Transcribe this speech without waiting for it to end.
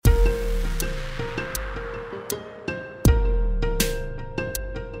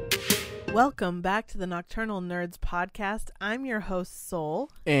Welcome back to the Nocturnal Nerds podcast. I'm your host,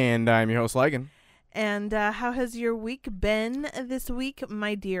 Soul. And I'm your host, Lygan. And how has your week been this week,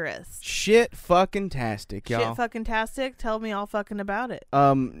 my dearest? Shit fucking tastic, y'all. Shit fucking tastic? Tell me all fucking about it.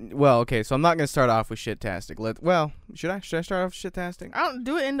 Well, okay, so I'm not gonna start off with shit tastic. Should I start off with shit tastic? I don't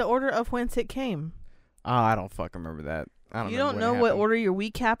do it in the order of whence it came. Oh, I don't fucking remember that. I don't. You remember don't know when it what happened. order your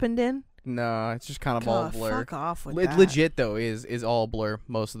week happened in? No, it's just kind of all God, blur. fuck off with that. Legit though is all blur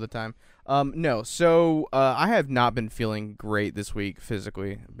most of the time. No. So I have not been feeling great this week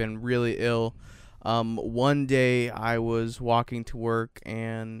physically. Been really ill. One day I was walking to work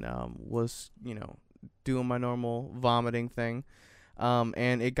and was doing my normal vomiting thing.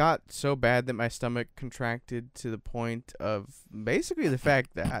 And it got so bad that my stomach contracted to the point of basically the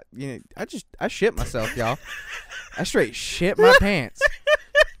fact that I shit myself, y'all. I straight shit my pants.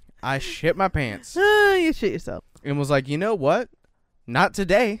 I shit my pants. You shit yourself. And was like, you know what? Not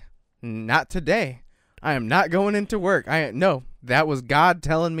today. Not today. I am not going into work. No, that was God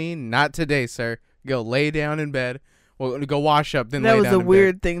telling me not today, sir. Go lay down in bed. Well, go wash up, then lay down in bed. That was a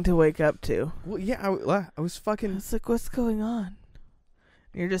weird thing to wake up to. Well, yeah, I was fucking... It's like, what's going on?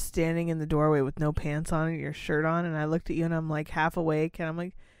 You're just standing in the doorway with no pants on and your shirt on, and I looked at you and I'm like half awake, and I'm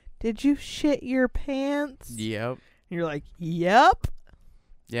like, did you shit your pants? Yep. And you're like, yep.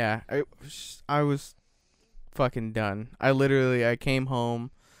 Yeah, I was fucking done. I came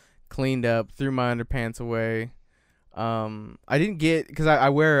home, cleaned up, threw my underpants away. I didn't get, because I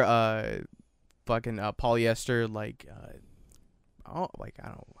wear fucking polyester I don't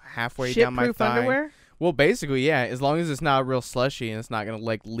know, halfway down my thigh. Underwear? Well, basically, yeah. As long as it's not real slushy and it's not gonna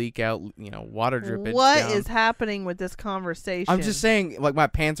leak out, water drippage. What is happening with this conversation? I'm just saying, my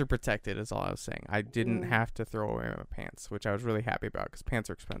pants are protected. Is all I was saying. I didn't have to throw away my pants, which I was really happy about because pants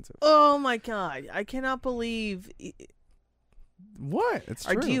are expensive. Oh my god! I cannot believe. What? It's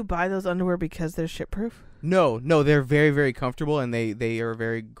true. Do you buy those underwear because they're shit proof? No, they're very, very comfortable, and they are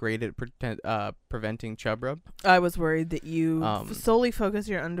very great at preventing chub rub. I was worried that you solely focus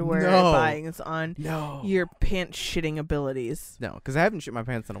your underwear buying on your pants shitting abilities. No, because I haven't shit my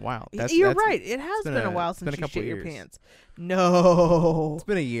pants in a while. You're right. It has been a while since you shit your pants. No. It's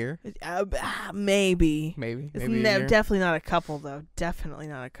been a year. Maybe. Maybe It's a year. definitely not a couple, though. Definitely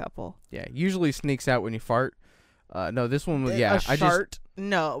not a couple. Yeah, usually sneaks out when you fart. No, this one was,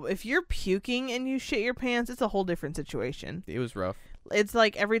 No, if you're puking and you shit your pants, it's a whole different situation. It was rough. It's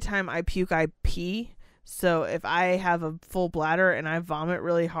like every time I puke, I pee. So if I have a full bladder and I vomit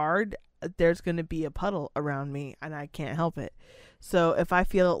really hard, there's going to be a puddle around me and I can't help it. So if I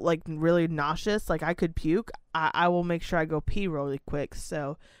feel like really nauseous, like I could puke, I will make sure I go pee really quick.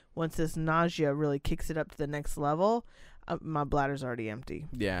 So once this nausea really kicks it up to the next level, my bladder's already empty.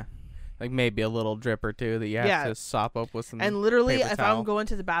 Yeah. Like maybe a little drip or two that you have to sop up with some. And literally, paper if towel. I'm going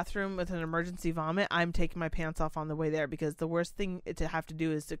to the bathroom with an emergency vomit, I'm taking my pants off on the way there, because the worst thing to have to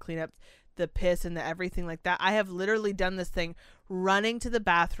do is to clean up the piss and the everything like that. I have literally done this thing, running to the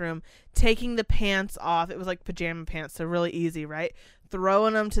bathroom, taking the pants off. It was like pajama pants, so really easy, right?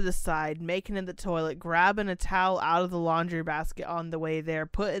 Throwing them to the side, making it in the toilet, grabbing a towel out of the laundry basket on the way there,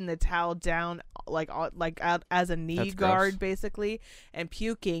 putting the towel down out as a knee That's guard, gross. basically, and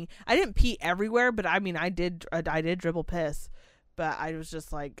puking. I didn't pee everywhere, but I mean, I did dribble piss, but I was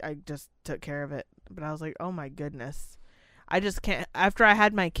just like, I just took care of it. But I was like, oh my goodness, I just can't. After I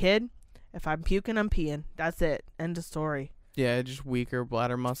had my kid, if I'm puking, I'm peeing. That's it. End of story. Yeah, just weaker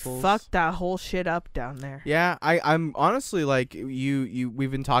bladder muscles. Fuck that whole shit up down there. Yeah, I'm honestly like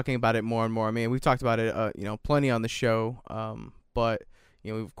we've been talking about it more and more. I mean, we've talked about it plenty on the show. But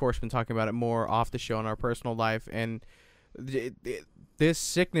we've of course been talking about it more off the show in our personal life, and this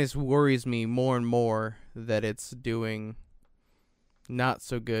sickness worries me more and more that it's doing not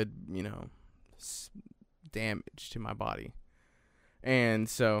so good, damage to my body. And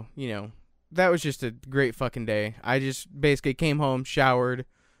so, that was just a great fucking day. I just basically came home, showered,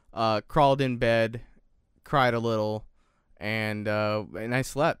 crawled in bed, cried a little, and I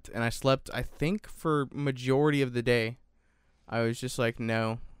slept. And I slept, I think, for majority of the day. I was just like,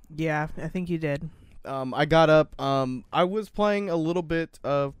 no. Yeah, I think you did. I got up. I was playing a little bit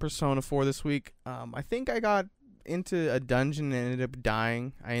of Persona 4 this week. I think I got into a dungeon and ended up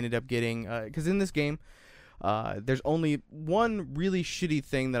dying. I ended up getting, because in this game, there's only one really shitty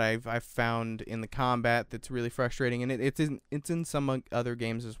thing that I've found in the combat that's really frustrating, and it's in some other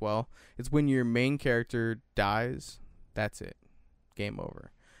games as well. It's when your main character dies, that's it, game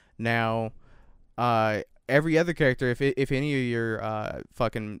over. Now, every other character, if any of your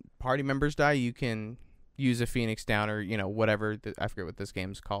fucking party members die, you can use a Phoenix Down or whatever. I forget what this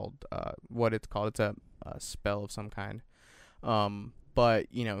game's called. What it's called. It's a spell of some kind. but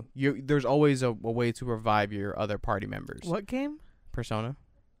there's always a way to revive your other party members. What game? Persona.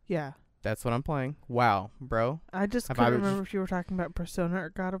 Yeah. That's what I'm playing. Wow, bro. I just couldn't remember if you were talking about Persona or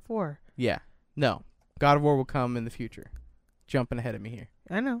God of War. Yeah. No. God of War will come in the future. Jumping ahead of me here.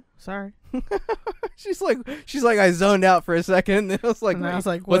 I know. Sorry. she's like I zoned out for a second. And I was like,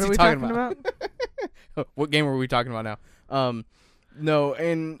 what are we talking about? What game were we talking about now? No,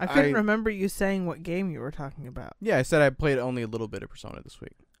 and I couldn't remember you saying what game you were talking about. Yeah, I said I played only a little bit of Persona this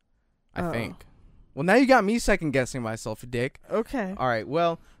week. I think. Well, now you got me second guessing myself, dick. Okay. All right.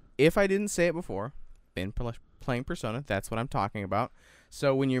 Well, if I didn't say it before, been playing Persona. That's what I'm talking about.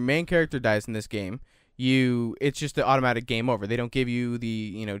 So when your main character dies in this game, it's just an automatic game over. They don't give you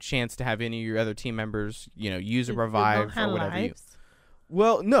the chance to have any of your other team members use a revive or whatever.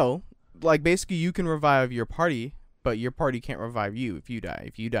 Well, no. Like basically, you can revive your party, but your party can't revive you if you die.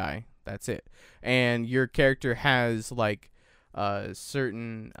 If you die, that's it. And your character has like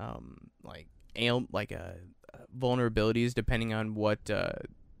certain vulnerabilities depending on what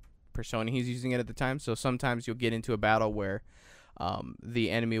persona he's using it at the time. So sometimes you'll get into a battle where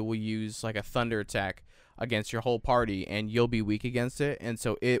the enemy will use like a thunder attack against your whole party, and you'll be weak against it, and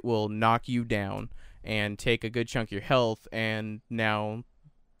so it will knock you down and take a good chunk of your health. And now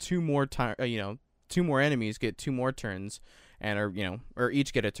two more enemies get 2 more turns and or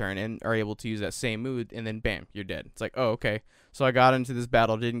each get a turn and are able to use that same move, and then bam, you're dead. It's like, oh, okay. So I got into this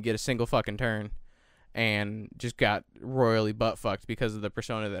battle, didn't get a single fucking turn, and just got royally butt fucked because of the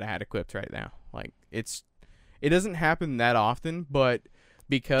persona that I had equipped right now. Like it doesn't happen that often, but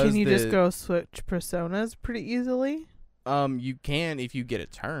because can you just go switch personas pretty easily? You can if you get a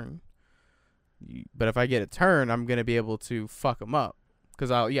turn. But if I get a turn, I'm gonna be able to fuck them up.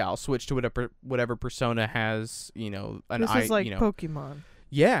 Because I'll switch to whatever persona has This is like Pokemon.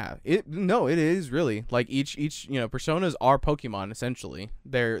 Yeah, it is really like each personas are Pokemon essentially.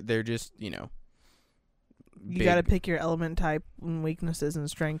 They're just you got to pick your element type and weaknesses and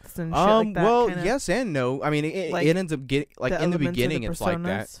strengths and shit like that. Well, yes and no. I mean, it ends up getting like in the beginning it's like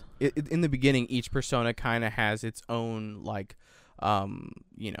that. In the beginning, each persona kind of has its own like.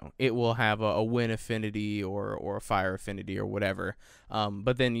 It will have a wind affinity or a fire affinity or whatever.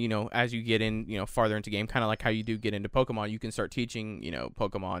 But then, as you get in, farther into game, kind of like how you do get into Pokemon, you can start teaching,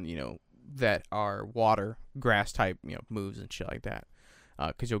 Pokemon, that are water, grass type, moves and shit like that.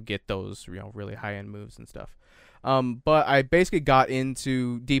 Cause you'll get those, really high end moves and stuff. But I basically got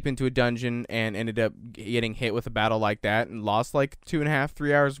deep into a dungeon and ended up getting hit with a battle like that and lost like 2.5,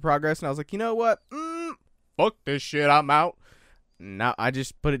 3 hours of progress. And I was like, you know what? Fuck this shit. I'm out. Now I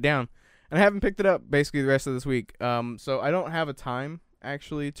just put it down, and I haven't picked it up basically the rest of this week. So I don't have a time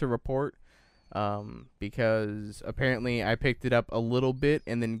actually to report, because apparently I picked it up a little bit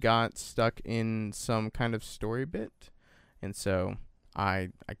and then got stuck in some kind of story bit, and so I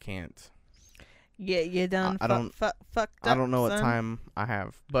can't. Yeah, you done. Fucked up. I don't know son. what time I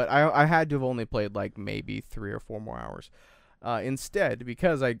have, but I had to have only played like maybe 3 or 4 more hours, instead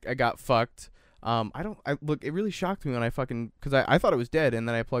because I got fucked. Look, it really shocked me when because I thought it was dead, and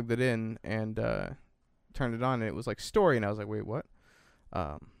then I plugged it in and turned it on, and it was like story, and I was like, wait, what?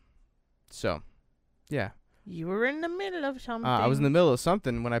 So, yeah. You were in the middle of something. I was in the middle of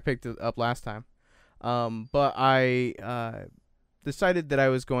something when I picked it up last time. But I decided that I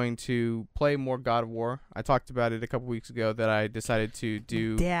was going to play more God of War. I talked about it a couple weeks ago that I decided to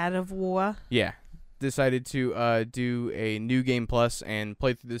do... Dad of War? Yeah. Decided to do a new game plus and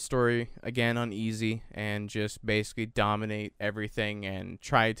play through the story again on easy and just basically dominate everything and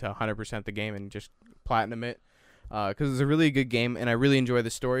try to 100% the game and just platinum it, because it's a really good game and I really enjoy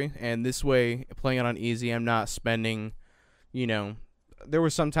the story. And this way, playing it on easy, I'm not spending, there were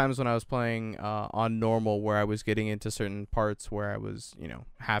some times when I was playing on normal where I was getting into certain parts where I was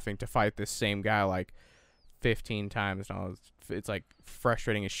having to fight this same guy like 15 times, and it's like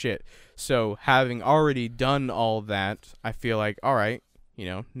frustrating as shit. So having already done all that, I feel like, all right,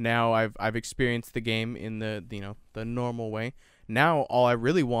 now I've experienced the game in the the normal way. Now all I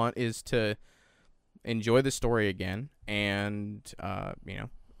really want is to enjoy the story again and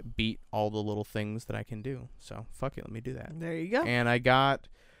beat all the little things that I can do. So fuck it, let me do that. There you go. And I got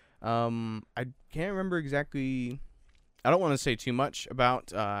I can't remember exactly. I don't want to say too much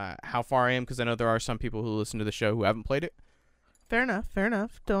about how far I am, because I know there are some people who listen to the show who haven't played it. Fair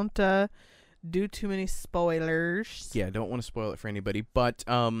enough. Don't do too many spoilers. Yeah, don't want to spoil it for anybody. But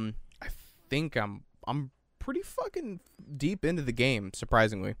I think I'm pretty fucking deep into the game,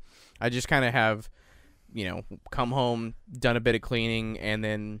 surprisingly. I just kind of have, come home, done a bit of cleaning, and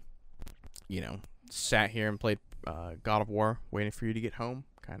then, sat here and played God of War, waiting for you to get home,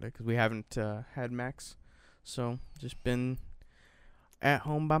 kind of, because we haven't had Max. So just been at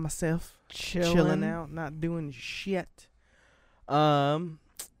home by myself, chilling out, not doing shit.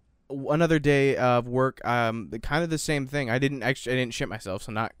 Another day of work, kind of the same thing. I didn't shit myself,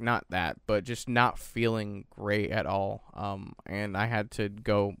 so not that, but just not feeling great at all. And I had to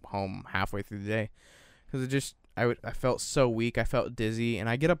go home halfway through the day because I felt so weak. I felt dizzy, and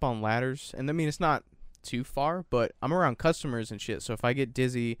I get up on ladders, and I mean, it's not too far, but I'm around customers and shit, so if I get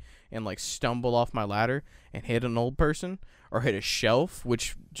dizzy and like stumble off my ladder and hit an old person or hit a shelf,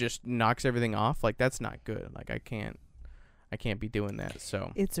 which just knocks everything off, like that's not good. Like I can't be doing that.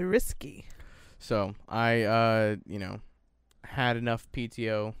 So it's risky. So I had enough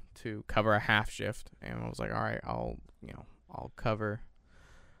PTO to cover a half shift, and I was like, all right, I'll cover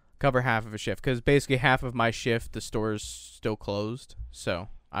half of a shift, because basically half of my shift the store's still closed, so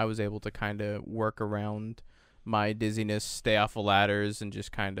I was able to kind of work around my dizziness, stay off of ladders, and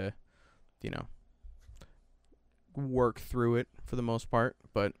just kind of work through it for the most part.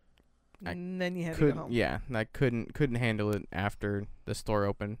 But and then you had to go home. Yeah, I couldn't handle it after the store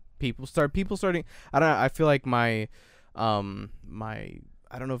opened. People starting. I don't know. I feel like my I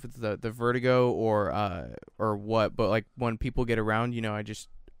don't know if it's the vertigo or what, but like when people get around,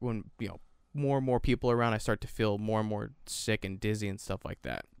 when more and more people around, I start to feel more and more sick and dizzy and stuff like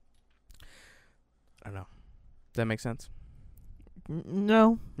that. I don't know. Does that make sense?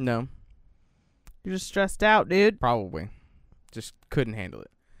 No. No. You're just stressed out, dude. Probably. Just couldn't handle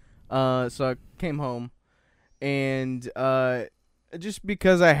it. So I came home, and just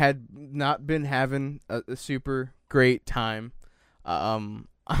because I had not been having a super great time,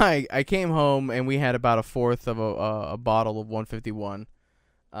 I came home and we had about a fourth of a bottle of 151.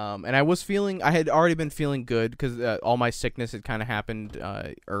 And I had already been feeling good because all my sickness had kind of happened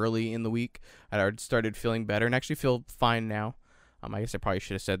early in the week. I'd already started feeling better and actually feel fine now. I guess I probably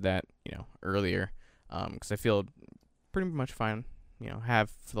should have said that, earlier, because I feel pretty much fine, have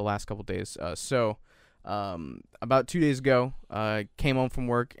for the last couple days. So about 2 days ago, came home from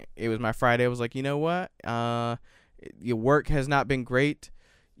work. It was my Friday. I was like, you know what? Your work has not been great.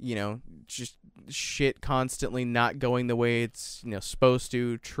 Just shit constantly not going the way it's supposed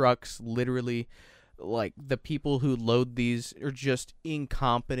to. Trucks literally, like, the people who load these are just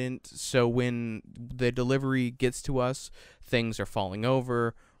incompetent. So when the delivery gets to us, things are falling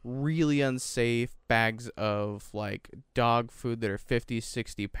over. Really unsafe. Bags of like dog food that are 50,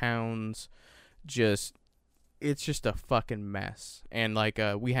 60 pounds. It's just a fucking mess. And like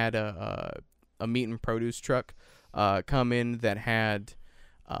we had a meat and produce truck come in that had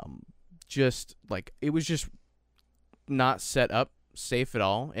just like, it was just not set up safe at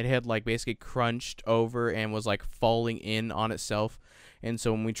all. It had like basically crunched over and was like falling in on itself. And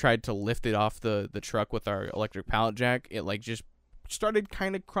so when we tried to lift it off the truck with our electric pallet jack, it like just started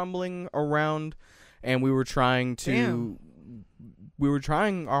kind of crumbling around, and we were trying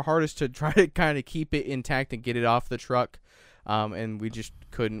our hardest to try to kind of keep it intact and get it off the truck. And we just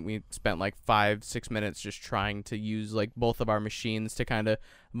couldn't. We spent like 5-6 minutes just trying to use like both of our machines to kind of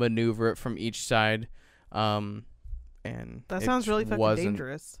maneuver it from each side. And that sounds really fucking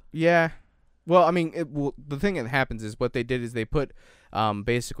dangerous. Yeah. Well, I mean, the thing that happens is what they did is they put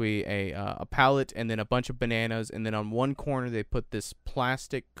basically a pallet and then a bunch of bananas, and then on one corner they put this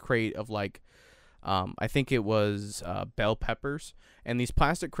plastic crate of like I think it was bell peppers. And these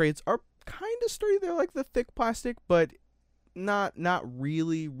plastic crates are kind of sturdy. They're like the thick plastic, but not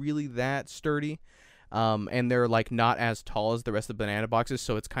really that sturdy. And they're like not as tall as the rest of the banana boxes,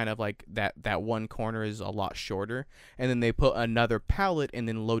 so it's kind of like that one corner is a lot shorter. And then they put another pallet and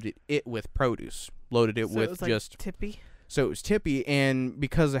then loaded it with produce. Loaded it with it was just like tippy. So it was tippy, and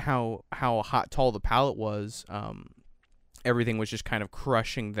because of how tall the pallet was, everything was just kind of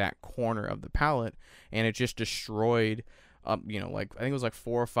crushing that corner of the pallet, and it just destroyed like I think it was like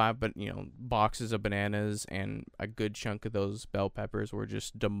 4 or 5, but boxes of bananas, and a good chunk of those bell peppers were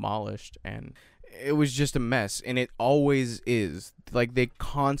just demolished, and it was just a mess. And it always is. Like, they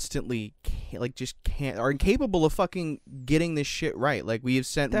constantly are incapable of fucking getting this shit right. Like, we have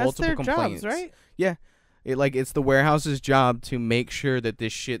sent multiple complaints. Jobs, right? Yeah. It's the warehouse's job to make sure that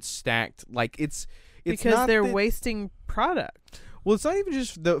this shit's stacked. Like, it's because not they're wasting product. Well, it's not even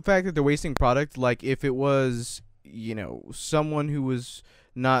just the fact that they're wasting product. Like, if it was someone who was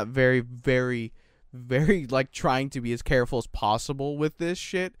not very, very, very, like, trying to be as careful as possible with this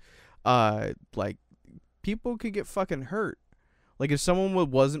shit, like, people could get fucking hurt. Like, if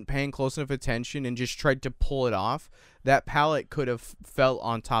someone wasn't paying close enough attention and just tried to pull it off, that pallet could have fell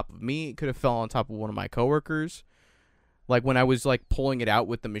on top of me. It could have fell on top of one of my coworkers. Like, when I was, like, pulling it out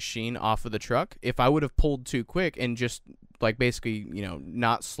with the machine off of the truck, if I would have pulled too quick and just, like, basically,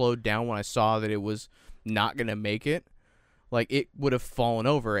 not slowed down when I saw that it was not going to make it, Like, it would have fallen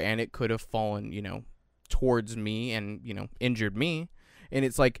over, and it could have fallen, towards me and, injured me. And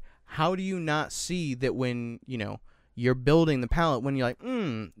it's like, how do you not see that when, you're building the pallet, when you're like,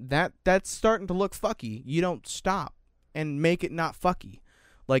 that's starting to look fucky, you don't stop and make it not fucky.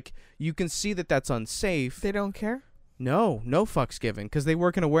 Like, you can see that that's unsafe. They don't care? No fucks given, because they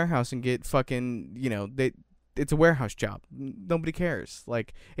work in a warehouse and get fucking, it's a warehouse job. Nobody cares.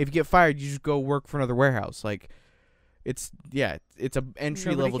 Like, if you get fired, you just go work for another warehouse. Like, it's a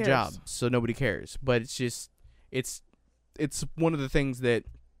entry level job, so nobody cares. But it's just, it's one of the things that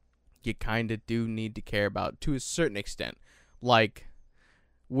you kind of do need to care about to a certain extent. Like,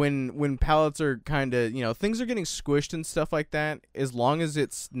 when pallets are kind of, things are getting squished and stuff like that, as long as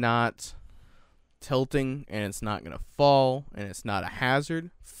it's not tilting and it's not going to fall and it's not a hazard,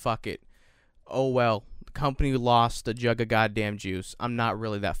 fuck it. Oh, well, the company lost a jug of goddamn juice. I'm not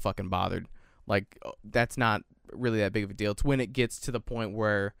really that fucking bothered. Like, that's not really that big of a deal. It's when it gets to the point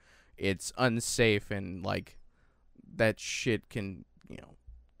where it's unsafe and, like, that shit can,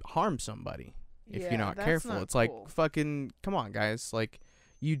 harm somebody if you're not careful. It's cool. Like, fucking, come on, guys. Like,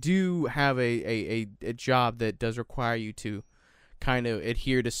 you do have a job that does require you to kind of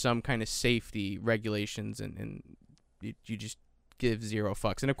adhere to some kind of safety regulations, and you just give zero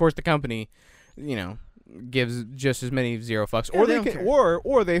fucks. And of course the company, gives just as many zero fucks, or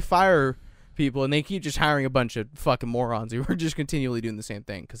or they fire people and they keep just hiring a bunch of fucking morons who are just continually doing the same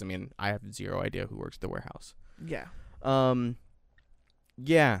thing. Because I have zero idea who works at the warehouse. Yeah.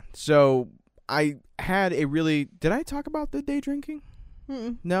 Yeah. So I had a really. Did I talk about the day drinking?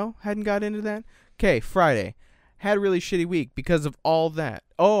 Mm-mm. No, hadn't got into that. Okay, Friday. Had a really shitty week because of all that.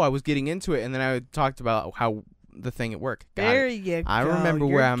 Oh, I was getting into it, and then I talked about how the thing at work. You go. I remember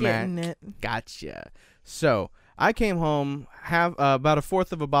where I'm at. It. Gotcha. So I came home, have about a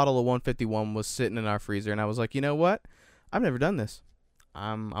fourth of a bottle of 151 was sitting in our freezer, and I was like, you know what? I've never done this.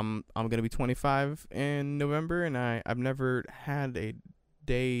 I'm gonna be 25 in November, and I've never had a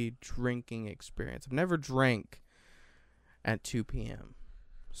day drinking experience. I've never drank at 2 p.m.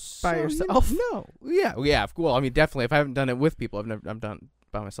 By yourself? No. Yeah. Well, I mean, definitely. If I haven't done it with people, I've done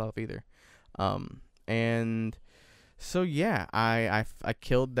it by myself either. And so yeah, I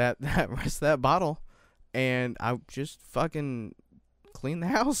killed that rest of that bottle, and I just fucking cleaned the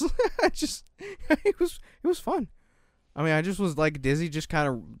house. It was fun. I mean, I just was like dizzy, just kind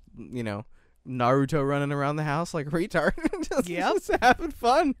of, Naruto running around the house like a retard, just having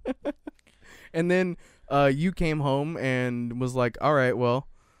fun. And then you came home and was like, all right, well,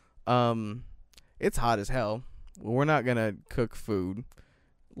 it's hot as hell. We're not gonna cook food.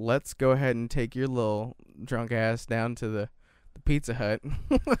 Let's go ahead and take your little drunk ass down to the Pizza Hut.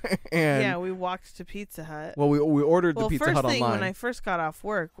 And yeah, we walked to Pizza Hut. Well, we ordered the Pizza Hut online. First thing, when I first got off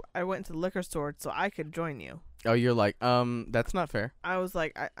work, I went to the liquor store so I could join you. Oh, you're like, that's not fair. I was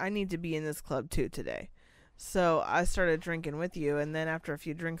like, I need to be in this club too today. So I started drinking with you, and then after a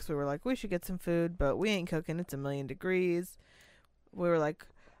few drinks, we were like, we should get some food, but we ain't cooking. It's 1,000,000 degrees. We were like,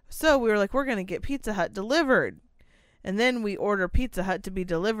 we're going to get Pizza Hut delivered. And then we order Pizza Hut to be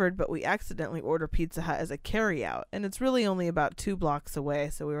delivered, but we accidentally order Pizza Hut as a carryout. And it's really only about 2 blocks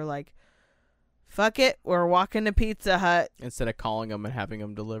away. So we were like, fuck it, we're walking to Pizza Hut. Instead of calling them and having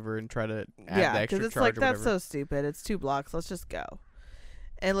them deliver and try to add the extra charge or whatever. Yeah, because it's like, that's so stupid. It's 2 blocks. Let's just go.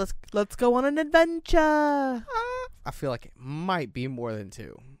 And let's go on an adventure. I feel like it might be more than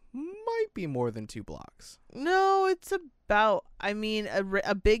 2. Might be more than 2 blocks. No, it's about,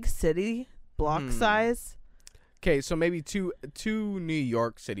 a big city block size. Okay, so maybe two New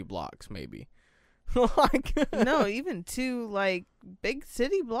York City blocks, maybe. No, even 2 big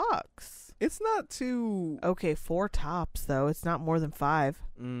city blocks. It's not too. Okay, 4 tops though. It's not more than 5.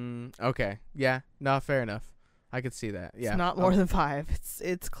 Okay, yeah, no, fair enough. I could see that. Yeah, it's not more than 5.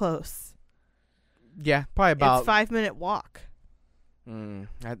 It's close. Yeah, probably about. It's 5-minute walk.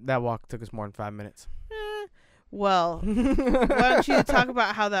 That walk took us more than 5 minutes. Well, why don't you talk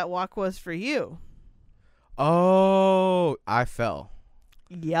about how that walk was for you? Oh, I fell.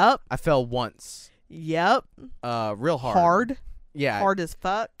 Yep. I fell once. Yep. Real hard. Hard? Yeah. Hard as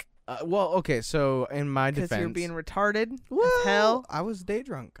fuck? Well, okay, so in my defense. Because you were being retarded as hell? I was day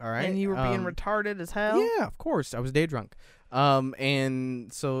drunk, all right? And you were being retarded as hell? Yeah, of course. I was day drunk.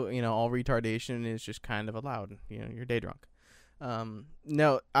 And so, all retardation is just kind of allowed. You're day drunk.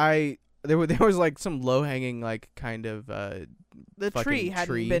 No, there was like some low hanging kind of the tree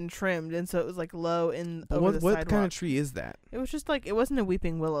hadn't been trimmed, and so it was low in over the sidewalk. What kind of tree is that? It was just it wasn't a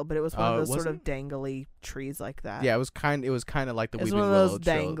weeping willow, but it was one of those sort of dangly trees like that. Yeah, it was kind of like the weeping willow. It was one of those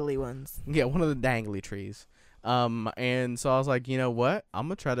dangly ones. Yeah, one of the dangly trees. And so I was like, you know what? I'm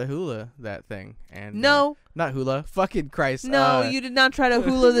gonna try to hula that thing. And No, not hula. Fucking Christ. no, you did not try to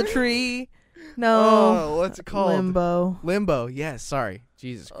hula the tree. No. Oh, what's it called? Limbo. Limbo. Yes. Sorry.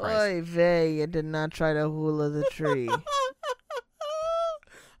 Jesus Christ. Oy vey, you did not try to hula the tree.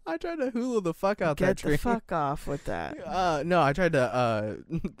 I tried to hula the fuck out that Get tree. the fuck off with that. No, I tried to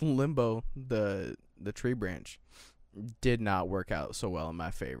limbo the tree branch. Did not work out so well in my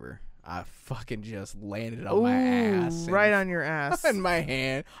favor. I fucking just landed on my ass. Right on your ass. And my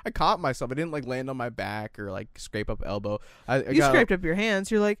hand. I caught myself. I didn't like land on my back or like scrape up elbow. You scraped up your hands.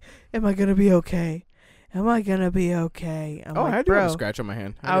 You're like, am I going to be okay? Am I going to be okay? I'm I like, had bro. a scratch on my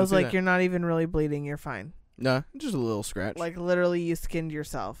hand. I was like, that. you're not even really bleeding. You're fine. No, just a little scratch. Like literally you skinned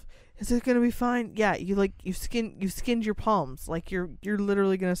yourself. Is it going to be fine? Yeah, you skinned your palms. Like you're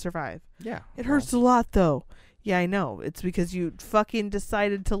literally going to survive. Yeah. It hurts a lot though. Yeah, I know. It's because you fucking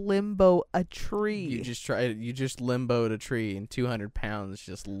decided to limbo a tree. You just limboed a tree and 200 pounds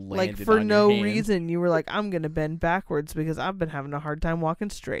just landed like for on no your hand. reason. You were like, I'm going to bend backwards because I've been having a hard time walking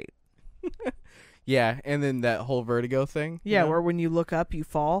straight. Yeah, and then that whole vertigo thing. Yeah, you know? where when you look up, you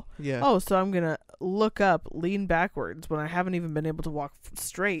fall. Yeah. Oh, so I'm going to look up, lean backwards when I haven't even been able to walk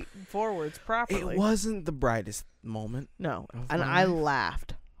straight forwards properly. It wasn't the brightest moment. No. of And my I life.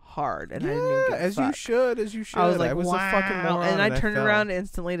 laughed hard. And yeah, I didn't give a as fuck. you should, as you should. I was like, was wow. a fucking moron. And I turned fell. around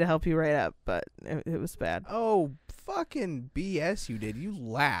instantly to help you right up, but it was bad. Oh, fucking BS you did. You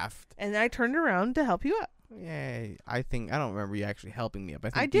laughed. And I turned around to help you up. Yeah, I don't remember you actually helping me up.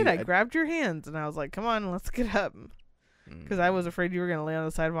 I did. I grabbed your hands and I was like, come on, let's get up. Because I was afraid you were going to lay on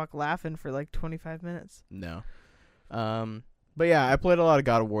the sidewalk laughing for like 25 minutes. No. But yeah, I played a lot of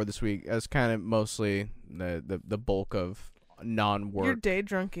God of War this week. As kind of mostly the bulk of non-work. Your day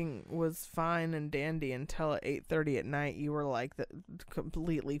drinking was fine and dandy until at 8:30 at night you were like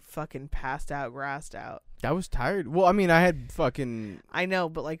completely fucking passed out, grassed out. I was tired. Well, I mean, I had fucking... I know,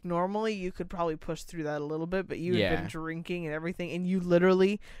 but like normally you could probably push through that a little bit, but you had Yeah. been drinking and everything, and you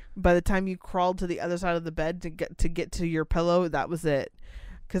literally, by the time you crawled to the other side of the bed to get to your pillow, that was it.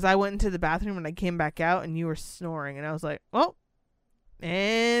 Because I went into the bathroom and I came back out and you were snoring, and I was like, well,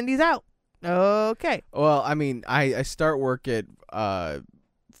 and he's out. Okay. Well, I mean, I start work at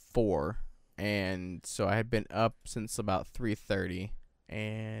 4, and so I had been up since about 3:30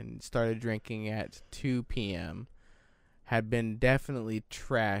 and started drinking at 2 p.m. Had been definitely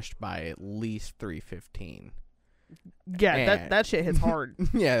trashed by at least 3:15. Yeah, And- that shit hits hard.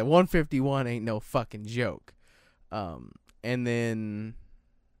 Yeah, 151 ain't no fucking joke. And then,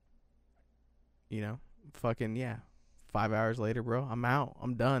 fucking, yeah, 5 hours later, bro, I'm out.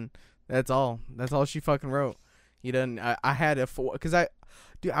 I'm done. That's all she fucking wrote. You done? I had a 4 because I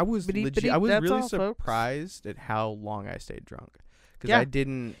was legit. I was that's really all, folks. surprised at how long I stayed drunk because Yeah. I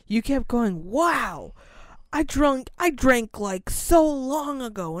didn't. You kept going, wow, I drank like so long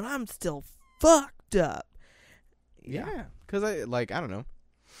ago and I'm still fucked up. Yeah, because I don't know.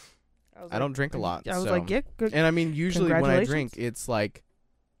 I don't drink a lot. I was so. like, yeah, good. And I mean, usually when I drink, Congratulations. it's like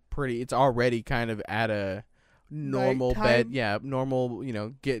it's already kind of at a normal Nighttime. bed. Yeah, normal,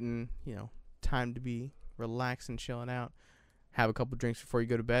 getting, time to be relaxed and chilling out. Have a couple drinks before you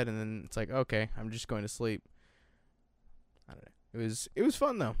go to bed, and then it's like, okay, I'm just going to sleep. I don't know. It was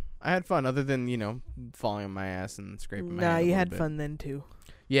fun though. I had fun other than, falling on my ass and scraping my Nah, hand a you little had bit. fun then too.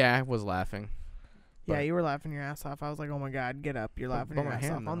 Yeah, I was laughing. Yeah, But- you were laughing your ass off. I was like, oh my God, get up. You're But- laughing but your my ass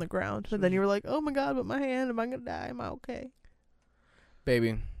hand, off on though. the ground. So And then you- you were like, oh my God, but my hand, am I going to die? Am I okay?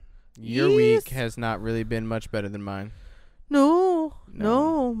 Baby, your Yes. week has not really been much better than mine. No.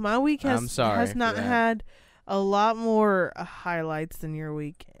 My week I'm sorry has for not that. had a lot more highlights than your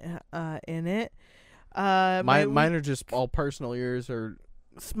week in it. Mine are just all personal. Yours are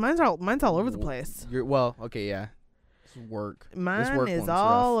Mine's all over the place. Okay, yeah. It's work. Mine work is one's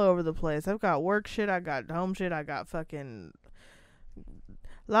all rough. over the place. I've got work shit. I got home shit. I got fucking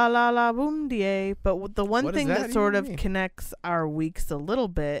la la la boom die. But the one What does thing that that sort even of mean? connects our weeks a little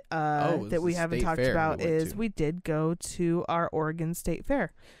bit it's that we the haven't state talked fair about we went is to. we did go to our Oregon State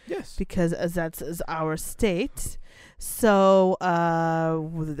Fair Yes. because that's is our state. So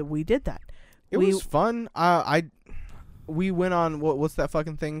we did that. It was fun. We went on what's that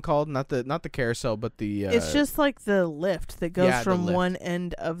fucking thing called? Not the carousel, but the. It's just like the lift that goes yeah, the from lift. one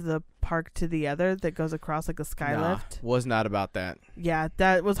end of the park to the other that goes across like a sky nah, lift. was not about that. Yeah,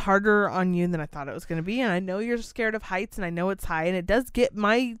 that was harder on you than I thought it was going to be. And I know you're scared of heights, and I know it's high, and it does get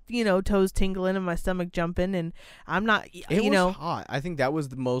my, toes tingling and my stomach jumping. And I'm not, It was hot. I think that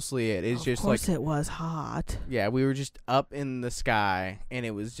was mostly it. It's just of course like it was hot. yeah, we were just up in the sky, and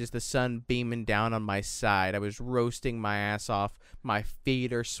it was just the sun beaming down on my side. I was roasting my ass off. My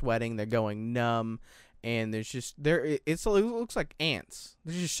feet are sweating. They're going numb. and there's just it looks like ants.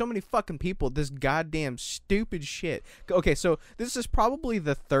 There's just so many fucking people. This goddamn stupid shit. Okay, so this is probably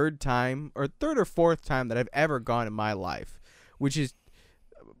the third or fourth time that I've ever gone in my life, which is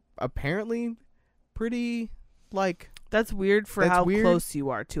apparently pretty like. That's weird for That's how weird. close you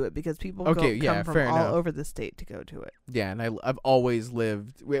are to it, because people come from fair all enough. over the state to go to it. Yeah, and I've always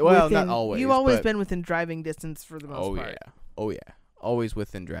lived. Well, not always. You've always but, been within driving distance for the most part. Oh yeah, always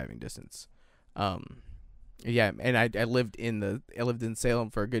within driving distance. Yeah, and I lived in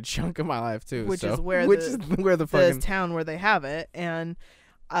Salem for a good chunk of my life too, which so, is where the fucking town where they have it, and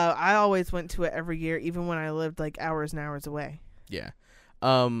I always went to it every year, even when I lived like hours and hours away. Yeah.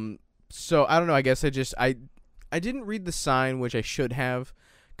 So I don't know. I guess I didn't read the sign, which I should have,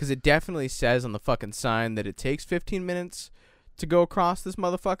 because it definitely says on the fucking sign that it takes 15 minutes to go across this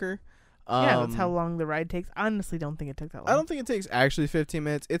motherfucker. Yeah, that's how long the ride takes. I honestly don't think it took that long. I don't think it takes actually 15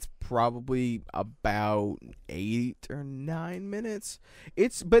 minutes. It's probably about 8 or 9 minutes.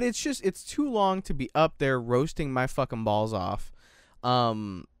 It's too long to be up there roasting my fucking balls off,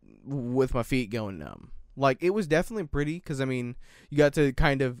 with my feet going numb. Like, it was definitely pretty, because, I mean, you got to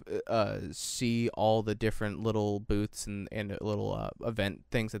kind of see all the different little booths and little event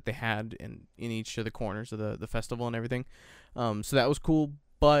things that they had in each of the corners of the festival and everything. So that was cool,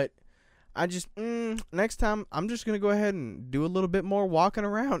 but I just, next time, I'm just going to go ahead and do a little bit more walking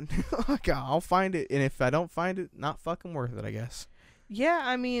around. Like, I'll find it, and if I don't find it, not fucking worth it, I guess. Yeah,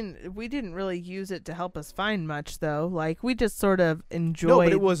 I mean, we didn't really use it to help us find much, though. Like, we just sort of enjoyed. No,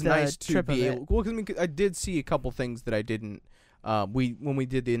 but it was the nice to trip be of able. Well, 'cause, I mean, I did see a couple things that I didn't. When we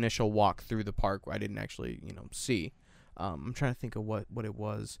did the initial walk through the park, I didn't actually, see. I'm trying to think of what it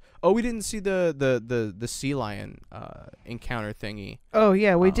was. Oh, we didn't see the sea lion encounter thingy. Oh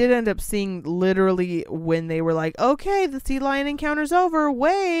yeah, we did end up seeing literally when they were like, "Okay, the sea lion encounter's over,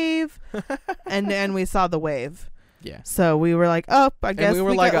 wave," and we saw the wave. Yeah. So we were like, "Oh, I guess we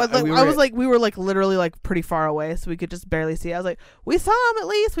were we were like literally like pretty far away, so we could just barely see." I was like, "We saw them at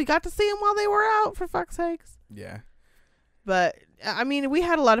least. We got to see them while they were out, for fuck's sakes." Yeah. But I mean, we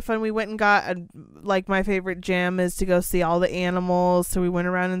had a lot of fun. We went and got like my favorite jam is to go see all the animals. So we went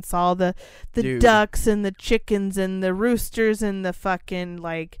around and saw the ducks and the chickens and the roosters and the fucking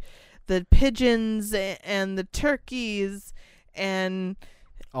like the pigeons and the turkeys and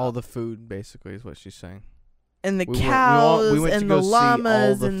all the food basically is what she's saying. And the cows and the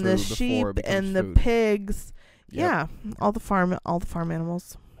llamas and the sheep and the food. pigs. Yep. Yeah, all the farm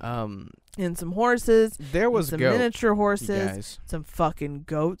animals. And some horses. There was some goat, miniature horses. Some fucking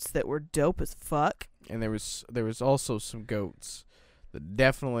goats that were dope as fuck. And there was also some goats that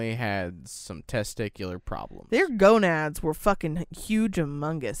definitely had some testicular problems. Their gonads were fucking huge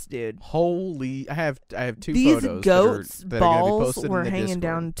humongous, dude. Holy! I have two these photos. These goats' that balls are were in the hanging Discord.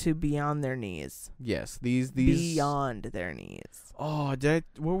 down to beyond their knees. Yes, these beyond their knees. Oh,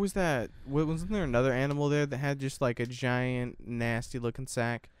 what was that? Wasn't there another animal there that had just like a giant, nasty looking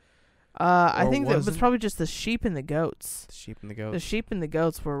sack? I think that was probably just the sheep and the goats. The sheep and the goats. The sheep and the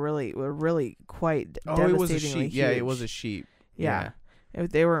goats were really quite devastatingly it was a sheep. Huge. Yeah, it was a sheep. Yeah.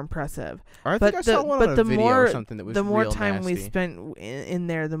 They were impressive. Or I think I saw one on a video or something that was the more real time nasty. we spent in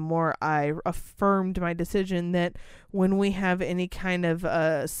there, the more I affirmed my decision that when we have any kind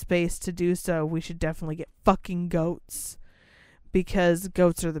of space to do so, we should definitely get fucking goats, because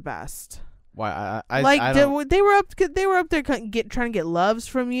goats are the best. Why? They were up there trying to get loves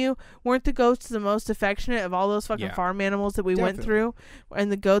from you. Weren't the goats the most affectionate of all those fucking farm animals that we went through?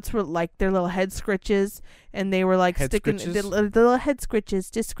 And the goats were like their little head scritches, and they were like sticking the little head scritches,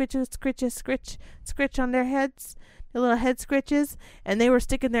 just scritch on their heads. The little head scritches, and they were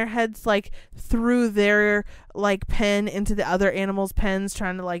sticking their heads like through their like pen into the other animals' pens,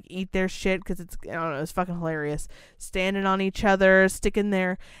 trying to like eat their shit, because it's, I don't know, it's fucking hilarious. Standing on each other, sticking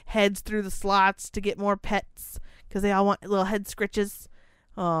their heads through the slots to get more pets, because they all want little head scritches.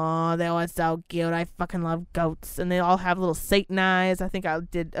 Oh, they are so cute. I fucking love goats, and they all have little Satan eyes. I think I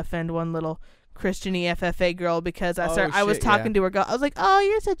did offend one little Christian-y FFA girl because I was talking to her goat. I was like, "Oh,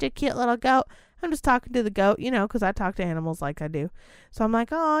 you're such a cute little goat." I'm just talking to the goat, because I talk to animals like I do. So I'm like,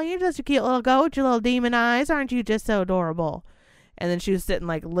 "Oh, you're just a cute little goat, your little demon eyes. Aren't you just so adorable?" And then she was sitting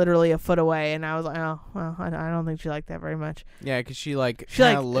like literally a foot away, and I was like, "Oh, well, I don't think she liked that very much." Yeah, because she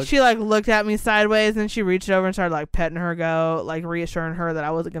looked at me sideways, and she reached over and started like petting her goat, like reassuring her that I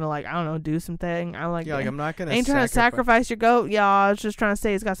wasn't gonna like, I don't know, do something. I'm like, I'm not gonna. Ain't trying to sacrifice your goat, y'all. I was just trying to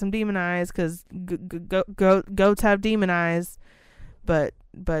say it's got some demon eyes, because goats have demon eyes, but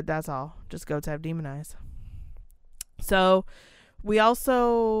that's all. Just goats have demon eyes. So we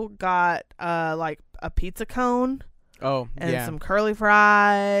also got like a pizza cone. Oh, and yeah. some curly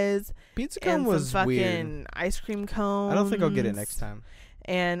fries Pizza cone and was some fucking weird. ice cream cones. I don't think I'll get it next time.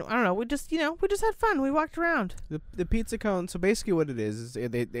 And I don't know. We just had fun. We walked around. The pizza cone. So basically, what it is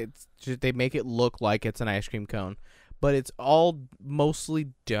they make it look like it's an ice cream cone, but it's all mostly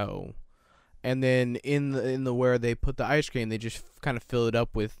dough. And then in the where they put the ice cream, they just kind of fill it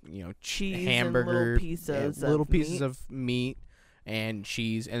up with Cheese hamburger and little pieces of meat and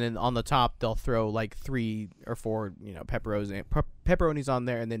cheese, and then on the top they'll throw like 3 or 4 pepperonis on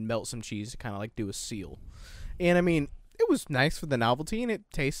there, and then melt some cheese to kind of like do a seal. And I mean, it was nice for the novelty, and it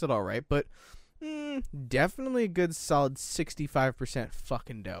tasted all right, but definitely a good solid 65%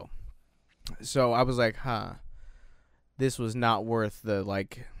 fucking dough. So I was like, this was not worth the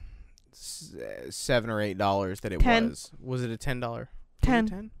like $7 or $8 that it 10. was. Was it a $10?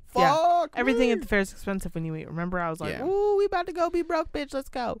 10. Fuck. Yeah. Everything me. at the fair is expensive when you eat. Remember, I was like, Yeah. "Ooh, we about to go be broke, bitch. Let's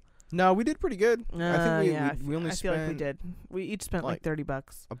go." No, we did pretty good. I think we only I spent feel like we did. We each spent like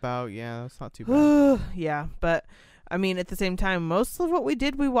 $30. about that's not too bad. Yeah, but I mean, at the same time, most of what we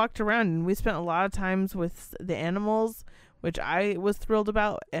did, we walked around and we spent a lot of times with the animals, which I was thrilled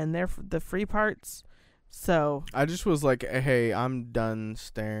about, and the free parts. So I just was like, hey, I'm done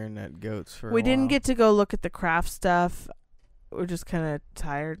staring at goats for. We a didn't while. get to go look at the craft stuff. We're just kind of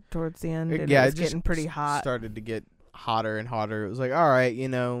tired towards the end. And Yeah, it was just getting pretty hot. Started to get hotter and hotter. It was like, all right,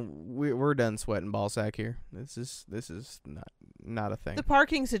 we're done sweating ball sack here. This is not a thing. The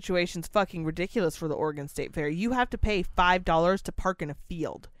parking situation's fucking ridiculous for the Oregon State Fair. You have to pay $5 to park in a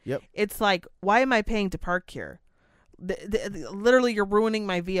field. Yep. It's like, why am I paying to park here? Literally, you're ruining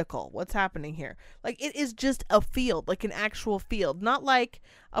my vehicle. What's happening here? Like, it is just a field, like an actual field, not like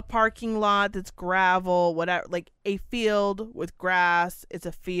a parking lot that's gravel, whatever. Like a field with grass. It's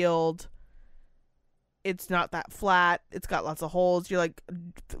a field. It's not that flat. It's got lots of holes. You're like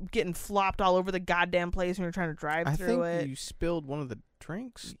getting flopped all over the goddamn place when you're trying to drive through it. I think you spilled one of the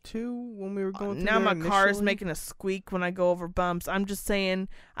drinks too when we were going through now there my car is initially. making a squeak when I go over bumps. I'm just saying,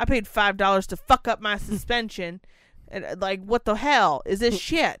 I paid $5 to fuck up my suspension. And, like, what the hell is this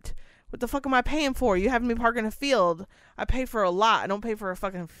shit? What the fuck am I paying for? You having me park in a field? I pay for a lot. I don't pay for a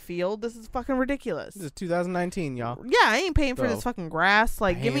fucking field. This is fucking ridiculous. This is 2019, y'all. Yeah, I ain't paying for this fucking grass.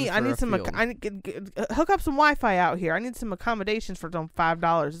 Like, give me. I Paying for need a some. field. I need, hook up some Wi-Fi out here. I need some accommodations for some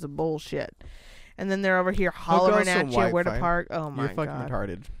 $5. It's a bullshit. And then they're over here hollering some at you where to Wi-Fi. park. Oh my You're fucking god.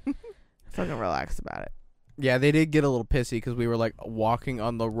 retarded. Fucking relax about it. Yeah, they did get a little pissy because we were like walking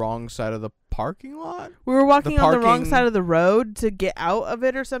on the wrong side of the parking lot. We were walking on the wrong parking- side of the road to get out of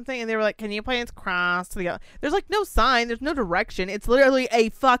it or something, and they were like, "Can you please cross?" There's like no sign. There's no direction. It's literally a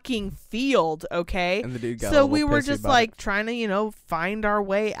fucking field, okay? And the dude got a So little we were pissy just about like trying to, find our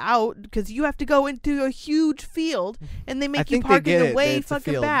way out because you have to go into a huge field, and they make you think they park in get the it, way that it's a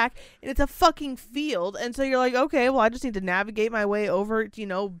fucking field. back, and it's a fucking field. And so you're like, okay, well, I just need to navigate my way over,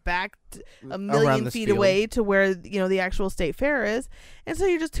 back a million this feet field. away to where the actual state fair is. And so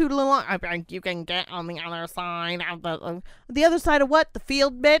you're just tootling along. I think you can get on the other side of the other side of what? The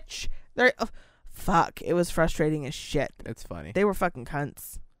field, bitch. Fuck. It was frustrating as shit. It's funny. They were fucking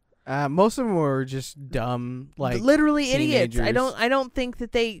cunts. Most of them were just dumb, like literally idiots. teenagers. I don't think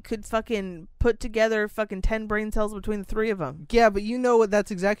that they could fucking put together fucking 10 brain cells between the three of them. Yeah, but you know what?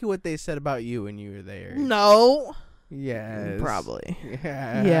 That's exactly what they said about you when you were there. No. Yes. Probably.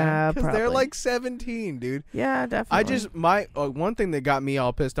 Yeah. Yeah, Because they're probably. like 17, dude. Yeah, definitely. One thing that got me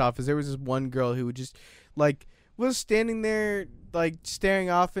all pissed off is there was this one girl who would just like was standing there like staring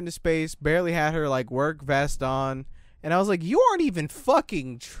off into space, barely had her like work vest on, and I was like, you aren't even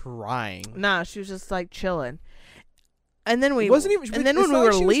fucking trying. Nah, she was just like chilling. And then Wasn't even- and then it's when we not like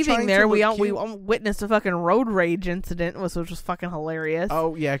were she was leaving trying there, to we look cute. witnessed a fucking road rage incident, which was fucking hilarious.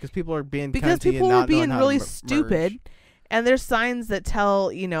 Oh yeah, because people are being Because cunty people and were not knowing being how really to stupid. merge. And there's signs that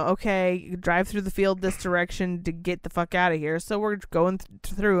tell, okay, you drive through the field this direction to get the fuck out of here. So we're going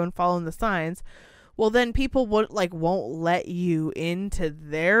through and following the signs. Well, then people won't let you into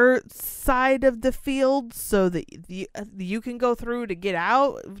their side of the field so that you can go through to get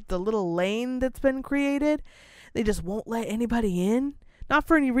out the little lane that's been created. They just won't let anybody in. Not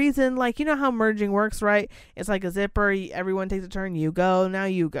for any reason. Like, you know how merging works, right? It's like a zipper. Everyone takes a turn. You go, now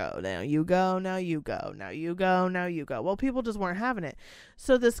you go. Now you go, now you go. Now you go, now you go. Well, people just weren't having it.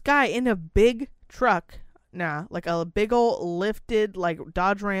 So this guy in a big truck, like a big old lifted, like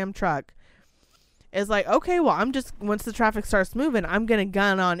Dodge Ram truck, is like, okay, well, I'm just, once the traffic starts moving, I'm going to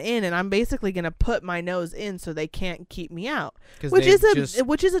gun on in, and I'm basically going to put my nose in so they can't keep me out. 'Cause Which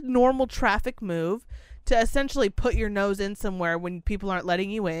they've is a normal traffic move to essentially put your nose in somewhere when people aren't letting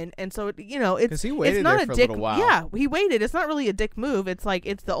you in. And so, you know, it's he waited it's not there a for a dick. little while. Yeah, he waited. It's not really a dick move. It's like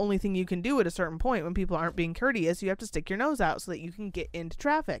it's the only thing you can do at a certain point when people aren't being courteous. You have to stick your nose out so that you can get into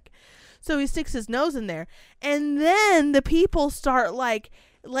traffic. So he sticks his nose in there, and then the people start like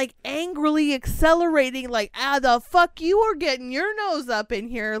angrily accelerating, like, the fuck you are getting your nose up in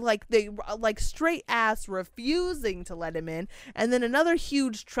here, like they like straight ass refusing to let him in. And then another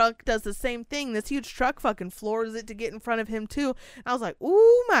huge truck does the same thing. This huge truck fucking floors it to get in front of him too. And I was like,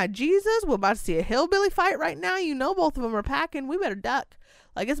 ooh my Jesus, we're about to see a hillbilly fight right now. You know, both of them are packing. We better duck.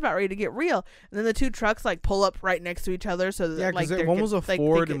 Like, it's about ready to get real. And then the two trucks like pull up right next to each other. So that, like, one was a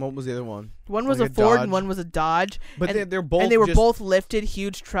Ford and one was the other one. One was like a Ford Dodge. and one was a Dodge. But and, they're both, and they were just, both lifted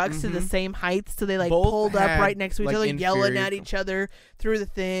huge trucks to the same heights. So they like both pulled up right next to each like, other, yelling at inferior- each other through the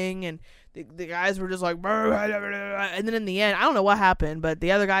thing. And the guys were just like, and then in the end, I don't know what happened, but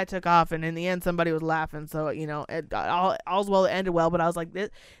the other guy took off, and in the end, somebody was laughing. So, you know, all's well that ended well. But I was like,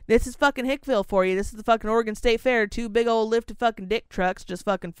 this is fucking Hickville for you. This is the fucking Oregon State Fair. Two big old lifted fucking dick trucks just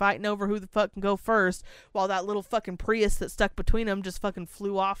fucking fighting over who the fuck can go first, while that little fucking Prius that stuck between them just fucking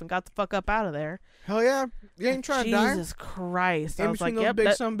flew off and got the fuck up out of there. Hell yeah. You ain't trying to die. Jesus Christ. I In was between like, those yep,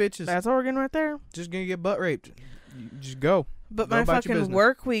 big some bitches. that's Oregon right there. Just gonna get butt raped. You just go. But Go my about your fucking business.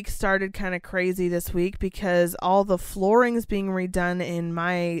 work week started kind of crazy this week because all the flooring's being redone in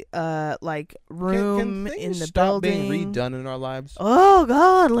my like room can in things the stop building. being redone in our lives? Oh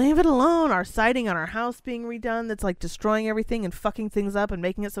God, leave it alone. Our siding on our house being redone, that's like destroying everything and fucking things up and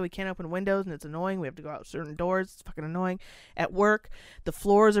making it so we can't open windows, and it's annoying. We have to go out certain doors. It's fucking annoying. At work, the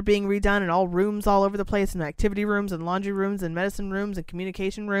floors are being redone in all rooms all over the place, in activity rooms and laundry rooms and medicine rooms and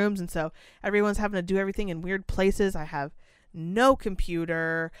communication rooms, and so everyone's having to do everything in weird places. I have no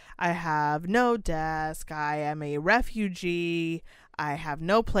computer, I have no desk, I am a refugee, I have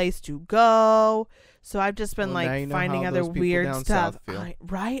no place to go, so I've just been Well, now like you know finding how other those people weird down stuff. south feel.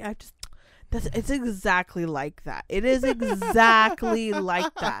 Right? It's exactly like that. It is exactly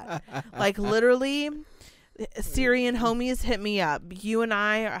like that. Like, literally, Syrian homies hit me up. You and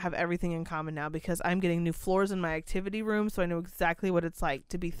I have everything in common now because I'm getting new floors in my activity room, so I know exactly what it's like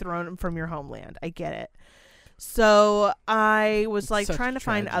to be thrown from your homeland. I get it. So I was like Such trying a to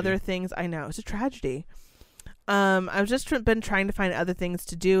find tragedy. other things. I know, it's a tragedy. I've just been trying to find other things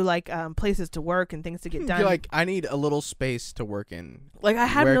to do, like places to work and things to get done. You're like, I need a little space to work in. Like, I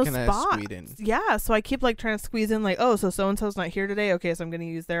have Where no can I spot. squeeze in? Yeah, so I keep like trying to squeeze in, like, oh, so and so's not here today. Okay, so I'm gonna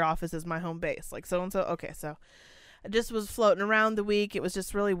use their office as my home base. Like, so and so. Okay, so I just was floating around the week. It was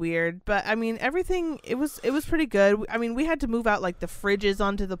just really weird, but I mean, everything it was pretty good. I mean, we had to move out like the fridges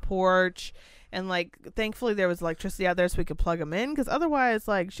onto the porch. And, like, thankfully there was electricity out there so we could plug them in, because otherwise,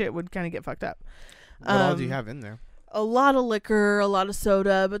 like, shit would kind of get fucked up. What all do you have in there? A lot of liquor, a lot of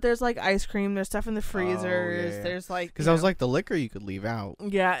soda, but there's, like, ice cream. There's stuff in the freezers. yeah. There's, like... Because I was like, the liquor you could leave out.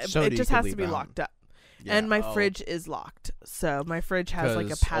 Yeah, soda it you just could has to leave be out. locked up. Yeah, And my oh, fridge is locked. So my fridge has, like, a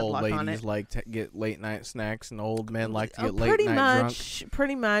 'cause padlock old on ladies it. like to get late night snacks, and old men like to get Pretty late night drunk.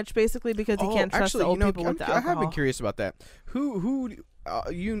 Pretty much, basically, because you can't trust the old people with the I have been alcohol. curious about that. Who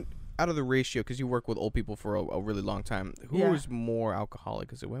you out of the ratio, because you work with old people for a really long time, who is more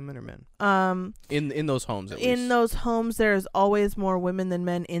alcoholic? Is it women or men? In those homes, at least. In those homes, there's always more women than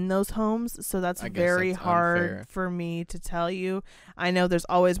men in those homes, so that's I guess very that's hard unfair. for me to tell you. I know there's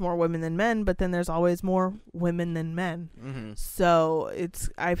always more women than men, but then there's always more women than men. Mm-hmm. So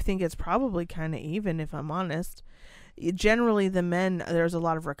I think it's probably kind of even, if I'm honest. Generally, the men, there's a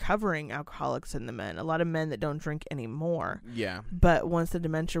lot of recovering alcoholics in the men, a lot of men that don't drink anymore. Yeah. But once the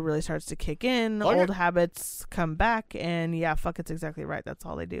dementia really starts to kick in, Oh, yeah. old habits come back, and yeah, fuck, it's exactly right. That's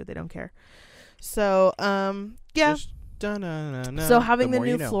all they do. They don't care. So, yeah. Just dun-dun-dun-dun. So having the more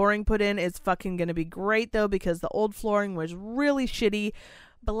new you know. flooring put in is fucking going to be great, though, because the old flooring was really shitty.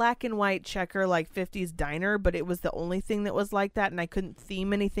 Black and white checker, like 50s diner, but it was the only thing that was like that, and I couldn't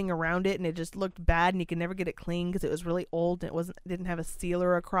theme anything around it, and it just looked bad, and you could never get it clean because it was really old, and didn't have a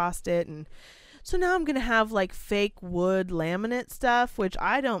sealer across it. And so now I'm gonna have like fake wood laminate stuff, which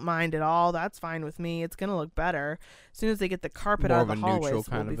I don't mind at all. That's fine with me. It's gonna look better as soon as they get the carpet More out of of a the neutral hallways.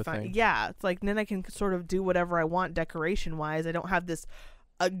 kind We'll of be a fine. thing. Yeah, it's like then I can sort of do whatever I want decoration wise. I don't have this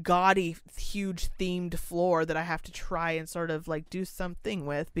a gaudy, huge themed floor that I have to try and sort of like do something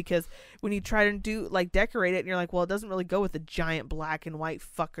with, because when you try to do like decorate it and you're like, well, it doesn't really go with the giant black and white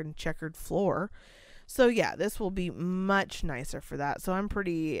fucking checkered floor. So yeah, this will be much nicer for that. So I'm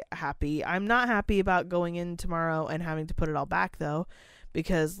pretty happy. I'm not happy about going in tomorrow and having to put it all back though,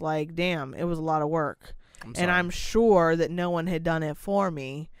 because like, damn, it was a lot of work. And I'm sure that no one had done it for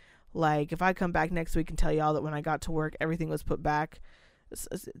me. Like, if I come back next week and tell y'all that when I got to work, everything was put back,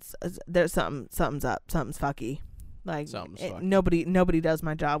 There's something's up, something's fucky. Like Fucky. nobody does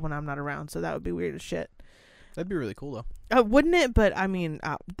my job when I'm not around, so that would be weird as shit. That'd be really cool though. Wouldn't it? But I mean,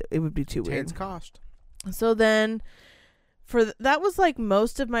 it would be too weird. Cost. So then, that was like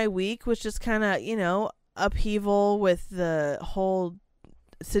most of my week was just kind of upheaval with the whole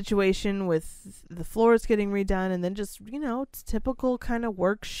situation with the floors getting redone, and then just it's typical kind of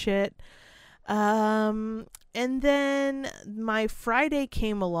work shit. And then my Friday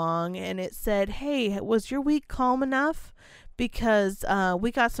came along and it said, "Hey, was your week calm enough? Because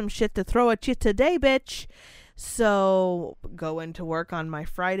we got some shit to throw at you today, bitch." So go into work on my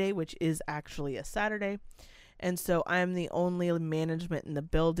Friday, which is actually a Saturday. And so I'm the only management in the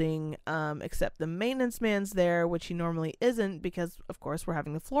building, except the maintenance man's there, which he normally isn't because, of course, we're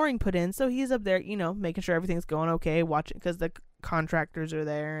having the flooring put in. So he's up there, making sure everything's going okay, watching because the contractors are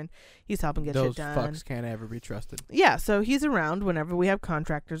there and he's helping get shit done. Those fucks can't ever be trusted. Yeah, so he's around whenever we have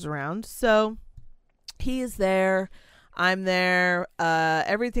contractors around. So he is there. I'm there.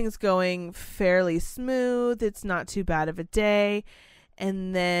 Everything's going fairly smooth. It's not too bad of a day.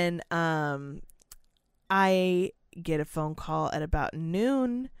 And then I get a phone call at about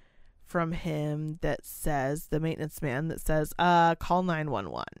noon from him that says, the maintenance man that says, call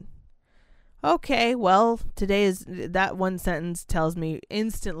 911. Okay, well, that one sentence tells me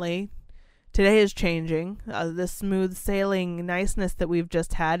instantly, today is changing. The smooth sailing niceness that we've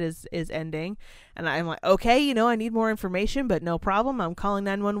just had is ending. And I'm like, okay, I need more information, but no problem. I'm calling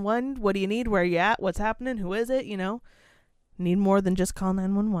 911. What do you need? Where are you at? What's happening? Who is it? Need more than just call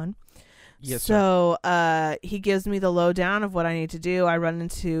 911. Yes, so he gives me the lowdown of what I need to do. I run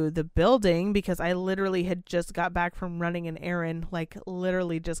into the building because I literally had just got back from running an errand, like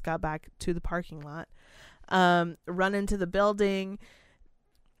literally just got back to the parking lot. Run into the building,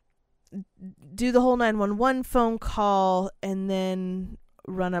 do the whole 911 phone call, and then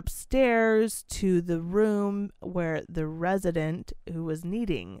run upstairs to the room where the resident who was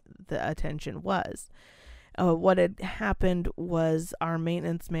needing the attention was. What had happened was our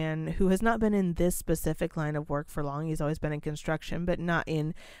maintenance man, who has not been in this specific line of work for long, he's always been in construction, but not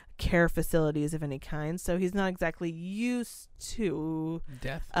in care facilities of any kind. So he's not exactly used to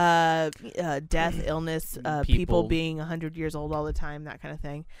death, illness, people being 100 years old all the time, that kind of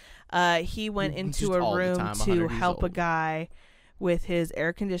thing. He went into a room to help a guy with his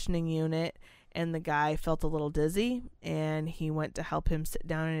air conditioning unit, and the guy felt a little dizzy, and he went to help him sit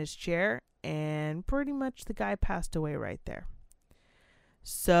down in his chair. And pretty much the guy passed away right there.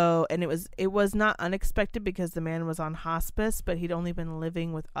 So, and it was not unexpected because the man was on hospice, but he'd only been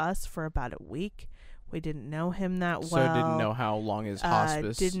living with us for about a week. We didn't know him that well. So didn't know how long his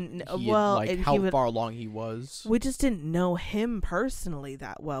hospice. How far along he was. We just didn't know him personally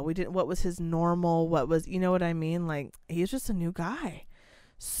that well. We didn't. What was his normal? What was, you know what I mean? Like, he's just a new guy.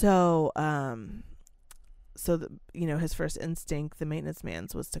 So, his first instinct, the maintenance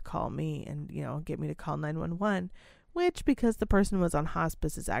man's, was to call me and, get me to call 911, which, because the person was on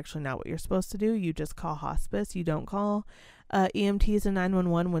hospice, is actually not what you're supposed to do. You just call hospice. You don't call EMTs and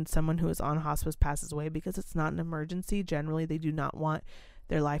 911 when someone who is on hospice passes away, because it's not an emergency. Generally, they do not want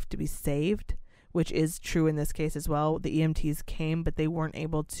their life to be saved, which is true in this case as well. The EMTs came, but they weren't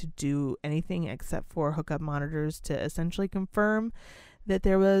able to do anything except for hook up monitors to essentially confirm that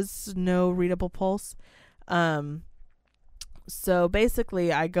there was no readable pulse. So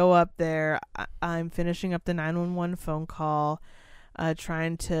basically I go up there, I'm finishing up the 911 phone call,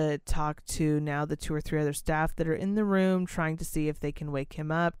 trying to talk to now the 2 or 3 other staff that are in the room, trying to see if they can wake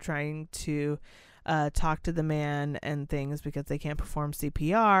him up, trying to talk to the man and things, because they can't perform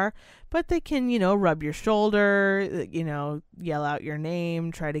CPR, but they can, rub your shoulder, yell out your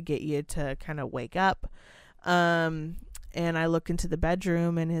name, try to get you to kind of wake up. And I look into the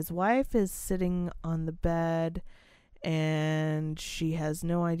bedroom, and his wife is sitting on the bed, and she has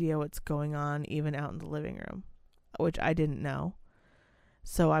no idea what's going on, even out in the living room, which I didn't know.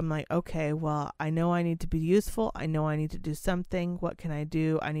 So I'm like, okay, well, I know I need to be useful. I know I need to do something. What can I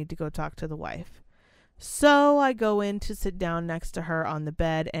do? I need to go talk to the wife. So I go in to sit down next to her on the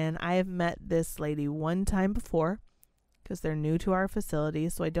bed, and I have met this lady one time before because they're new to our facility,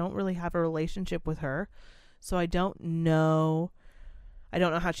 so I don't really have a relationship with her. So I don't know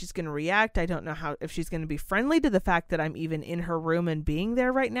how she's going to react. I don't know if she's going to be friendly to the fact that I'm even in her room and being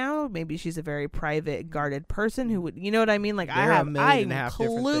there right now. Maybe she's a very private, guarded person who would, you know what I mean? Like, I'm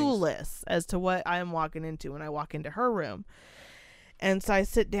clueless as to what I'm walking into when I walk into her room. And so I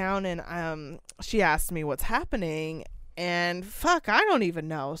sit down, and she asks me what's happening, and fuck, I don't even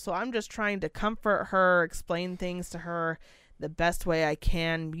know. So I'm just trying to comfort her, explain things to her the best way I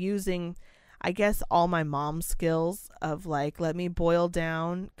can, I guess all my mom skills of like, let me boil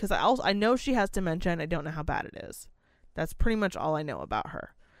down, because I know she has dementia and I don't know how bad it is. That's pretty much all I know about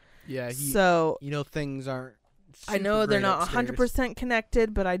her. Yeah. So Things aren't. I know they're not upstairs. 100%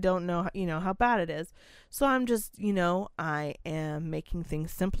 connected, but I don't know, how bad it is. So I'm just, I am making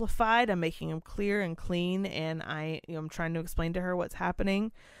things simplified. I'm making them clear and clean, and I'm trying to explain to her what's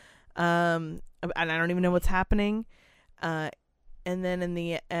happening. And I don't even know what's happening. And then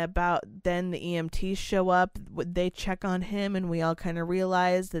the EMTs show up. They check on him, and we all kind of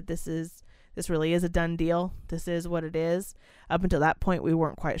realize that this really is a done deal. This is what it is. Up until that point, we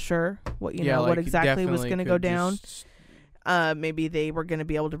weren't quite sure what exactly was going to go down. Maybe they were going to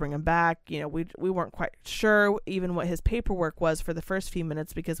be able to bring him back. We weren't quite sure even what his paperwork was for the first few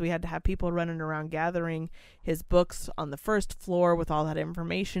minutes, because we had to have people running around gathering his books on the first floor with all that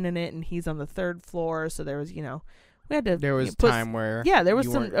information in it, and he's on the third floor. So there was, we had to. There was time where. Yeah, there was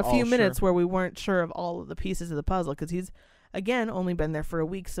a few minutes where we weren't sure of all of the pieces of the puzzle, because he's, again, only been there for a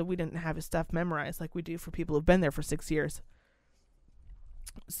week, so we didn't have his stuff memorized like we do for people who've been there for 6 years.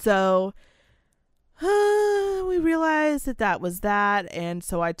 So we realized that was that, and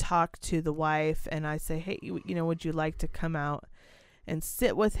so I talked to the wife, and I say, hey, would you like to come out and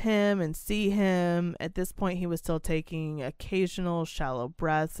sit with him and see him? At this point, he was still taking occasional shallow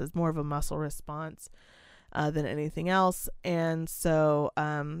breaths as more of a muscle response than anything else, and so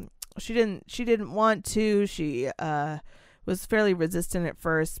she didn't want to. She was fairly resistant at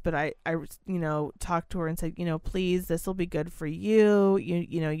first, but I talked to her and said, please, this will be good for you.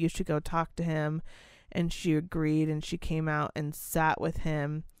 You should go talk to him. And she agreed, and she came out and sat with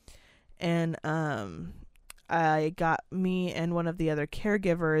him. And I got me and one of the other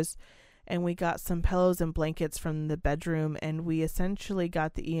caregivers, and we got some pillows and blankets from the bedroom, and we essentially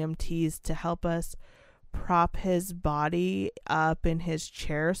got the EMTs to help us prop his body up in his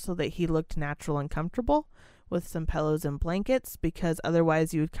chair so that he looked natural and comfortable, with some pillows and blankets, because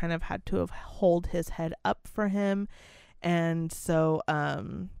otherwise you would kind of had to have hold his head up for him. And so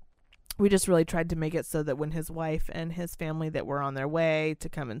we just really tried to make it so that when his wife and his family that were on their way to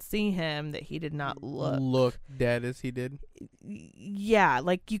come and see him, that he did not look dead as he did. Yeah,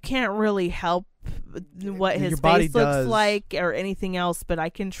 like you can't really help what his face looks like or anything else, but I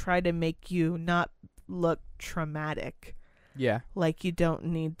can try to make you not look traumatic. Yeah. Like you don't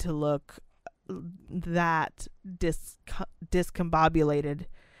need to look that discombobulated.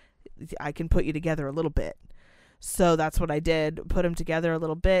 I can put you together a little bit. So that's what I did. Put him together a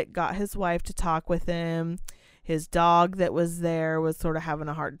little bit, got his wife to talk with him. His dog that was there was sort of having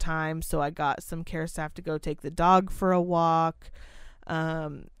a hard time, so I got some care staff to go take the dog for a walk.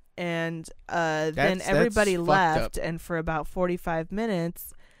 Then everybody left, and for about 45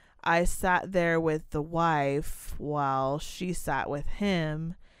 minutes, I sat there with the wife while she sat with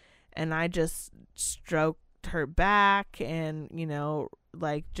him, and I just stroked her back and,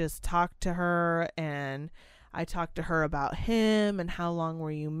 just talked to her, and I talked to her about him and how long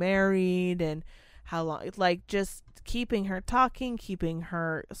were you married and how long, just keeping her talking, keeping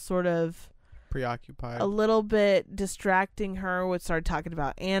her sort of preoccupied, a little bit distracting her. We started talking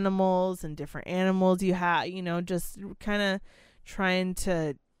about animals and different animals you have, just kind of trying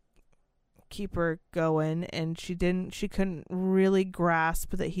to keep her going. And she couldn't really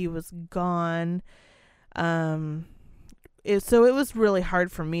grasp that he was gone. So it was really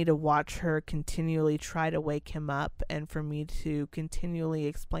hard for me to watch her continually try to wake him up, and for me to continually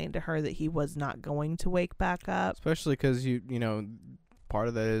explain to her that he was not going to wake back up. Especially because part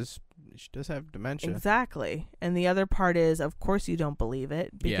of that is she does have dementia. Exactly. And the other part is, of course, you don't believe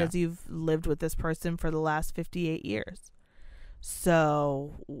it because you've lived with this person for the last 58 years.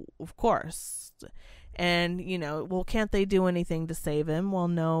 So, of course. And, well, can't they do anything to save him? Well,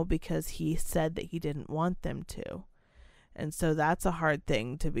 no, because he said that he didn't want them to. And so that's a hard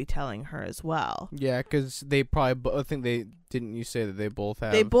thing to be telling her as well. Yeah, because they probably, I think didn't you say that they both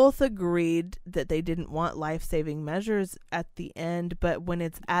have? They both agreed that they didn't want life-saving measures at the end, but when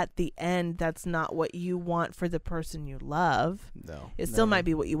it's at the end, that's not what you want for the person you love. No. It still might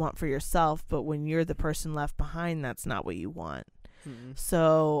be what you want for yourself, but when you're the person left behind, that's not what you want. Mm-mm.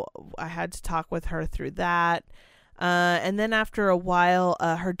 So I had to talk with her through that. And then after a while,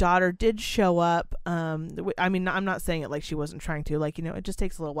 her daughter did show up. I mean, I'm not saying it like she wasn't trying to, it just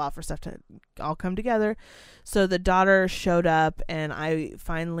takes a little while for stuff to all come together. So the daughter showed up, and I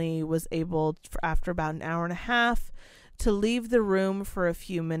finally was able, after about an hour and a half, to leave the room for a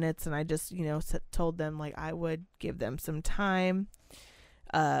few minutes. And I just, told them I would give them some time,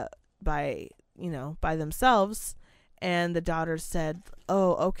 by themselves. And the daughter said,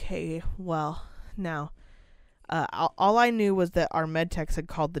 "Oh, okay, well, now, All I knew was that our med techs had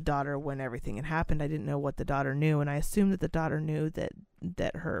called the daughter when everything had happened. I didn't know what the daughter knew, and I assumed that the daughter knew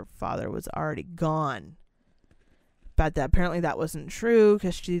that her father was already gone. But apparently that wasn't true,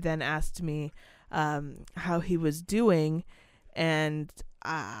 because she then asked me how he was doing, and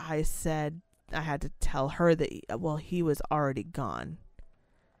I said I had to tell her that, he was already gone.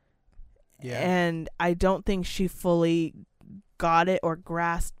 Yeah. And I don't think she fully got it or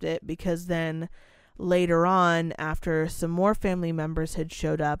grasped it, because then later on, after some more family members had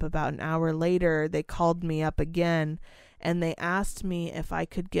showed up, about an hour later, they called me up again, and they asked me if I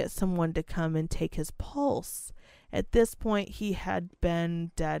could get someone to come and take his pulse. At this point, he had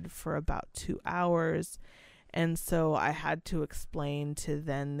been dead for about 2 hours, and so I had to explain to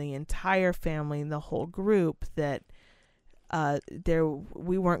then the entire family, the whole group, that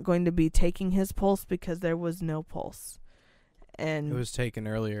we weren't going to be taking his pulse because there was no pulse. And it was taken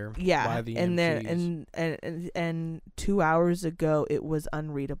earlier. Yeah, by the and there EMTs. and 2 hours ago it was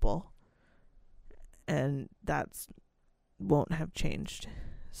unreadable, and that's won't have changed.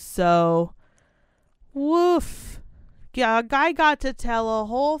 So, woof. Yeah, a guy got to tell a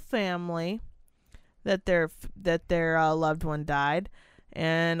whole family that their loved one died,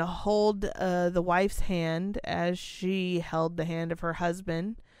 and hold the wife's hand as she held the hand of her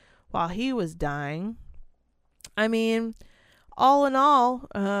husband while he was dying. I mean, all in all,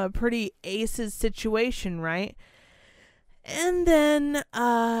 pretty aces situation, right? And then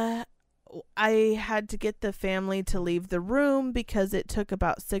I had to get the family to leave the room, because it took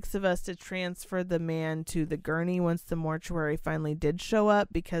about 6 of us to transfer the man to the gurney once the mortuary finally did show up,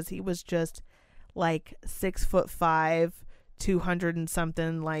 because he was just like 6'5", 200 and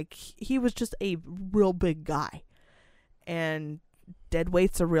something. Like, he was just a real big guy, and dead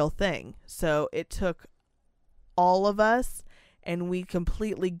weight's a real thing. So it took all of us, and we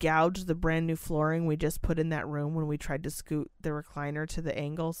completely gouged the brand new flooring we just put in that room when we tried to scoot the recliner to the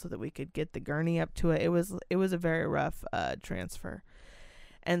angle so that we could get the gurney up to it. It was a very rough transfer.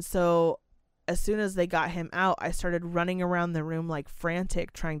 And so as soon as they got him out, I started running around the room like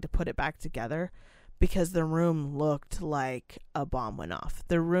frantic, trying to put it back together, because the room looked like a bomb went off.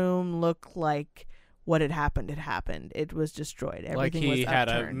 The room looked like what had happened. It was destroyed. Everything like he was had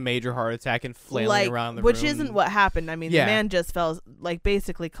upturned. a major heart attack and flailing around the room. Which isn't what happened. I mean, Yeah. the man just fell, like,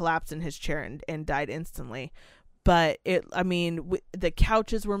 basically collapsed in his chair and died instantly. But the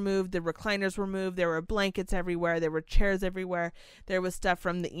couches were moved, the recliners were moved, there were blankets everywhere, there were chairs everywhere, there was stuff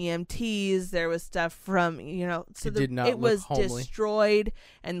from the EMTs, there was stuff from, so it was homely. destroyed,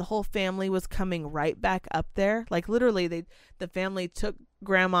 and the whole family was coming right back up there. Like, literally, the family took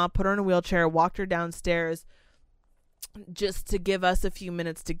Grandma, put her in a wheelchair, walked her downstairs, just to give us a few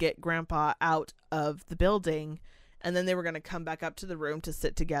minutes to get Grandpa out of the building, and then they were going to come back up to the room to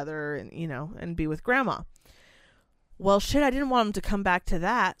sit together and, and be with Grandma. Well, shit, I didn't want him to come back to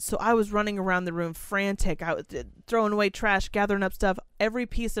that, so I was running around the room frantic. I was throwing away trash, gathering up stuff. Every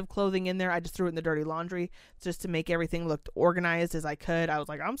piece of clothing in there, I just threw it in the dirty laundry just to make everything look organized as I could. I was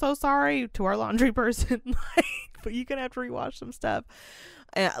like, I'm so sorry to our laundry person, but you're going to have to rewash some stuff.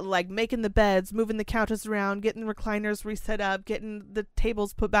 Like making the beds, moving the couches around, getting the recliners reset up, getting the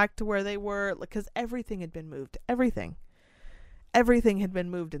tables put back to where they were, because everything had been moved. Everything had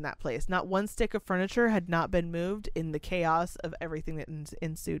been moved in that place. Not one stick of furniture had not been moved in the chaos of everything that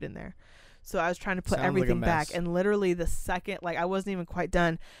ensued in there. So I was trying to put everything back, and literally the second, I wasn't even quite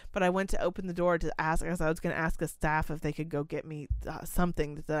done, but I went to open the door to ask, because I was going to ask a staff if they could go get me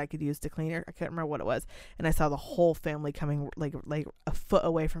something that I could use to clean it. I can't remember what it was. And I saw the whole family coming like a foot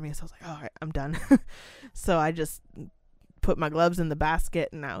away from me. So I was like, all right, I'm done. So I just put my gloves in the basket,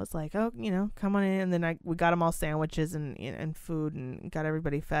 and I was like, oh, come on in. And then we got them all sandwiches and food, and got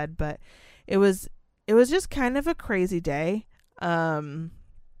everybody fed. But it was just kind of a crazy day.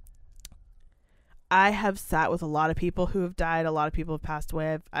 I have sat with a lot of people who have died. A lot of people have passed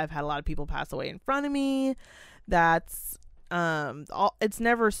away. I've had a lot of people pass away in front of me. That's it's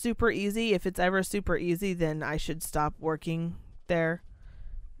never super easy. If it's ever super easy, then I should stop working there.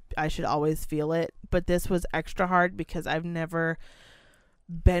 I should always feel it. But this was extra hard because I've never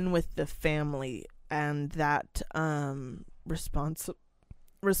been with the family and that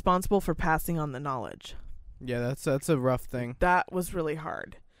responsible for passing on the knowledge. Yeah, that's a rough thing. That was really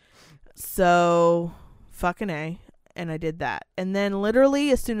hard. So, fucking A. And I did that. And then literally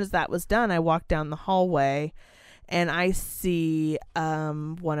as soon as that was done, I walked down the hallway and I see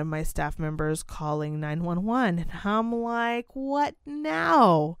one of my staff members calling 911. And I'm like, what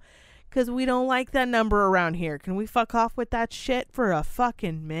now? Because we don't like that number around here. Can we fuck off with that shit for a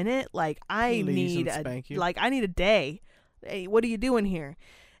fucking minute? Like, I need a day. Hey, what are you doing here?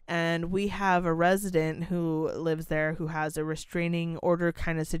 and we have a resident who lives there who has a restraining order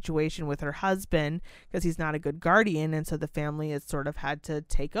kind of situation with her husband because he's not a good guardian, and so the family has sort of had to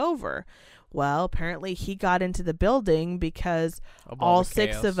take over. Well, apparently he got into the building because all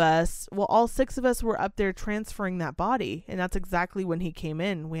six of us were up there transferring that body, and that's exactly when he came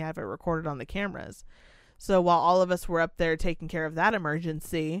in. We have it recorded on the cameras. So while all of us were up there taking care of that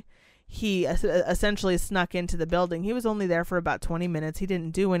emergency, he essentially snuck into the building. He was only there for about 20 minutes. He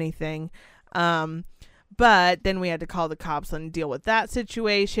didn't do anything. But then we had to call the cops and deal with that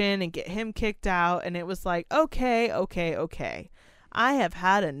situation and get him kicked out. And it was like, okay. I have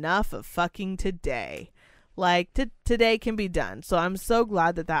had enough of fucking today. Like, today can be done. So I'm so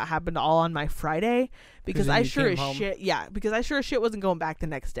glad that happened all on my Friday, because I sure as shit wasn't going back the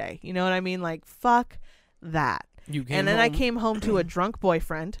next day. You know what I mean? Like, fuck that. I came home to a drunk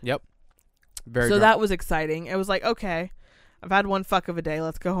boyfriend. Yep. So drunk. That was exciting. It was like, okay, I've had one fuck of a day.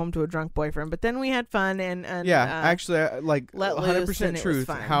 Let's go home to a drunk boyfriend. But then we had fun and actually, like, let 100% truth.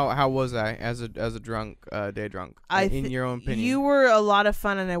 How was I as a drunk day drunk? In your own opinion, you were a lot of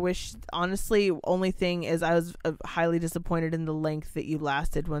fun, and I wish, honestly, only thing is I was highly disappointed in the length that you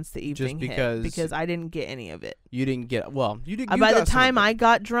lasted once the evening hit, because I didn't get any of it. You didn't get you did. By the time I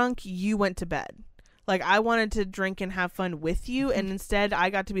got drunk, you went to bed. Like, I wanted to drink and have fun with you, and instead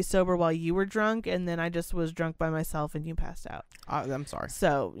I got to be sober while you were drunk, and then I just was drunk by myself and you passed out. I'm sorry.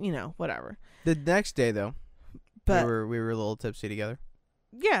 So, whatever. The next day, though, we were a little tipsy together.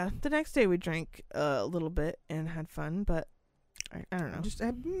 Yeah, the next day we drank a little bit and had fun, but I don't know. Just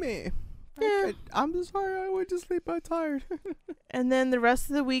me. Yeah. I'm sorry I went to sleep. I'm tired. And then the rest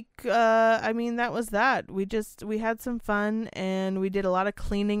of the week, that was that. We had some fun, and we did a lot of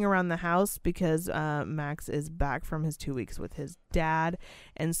cleaning around the house because Max is back from his 2 weeks with his dad.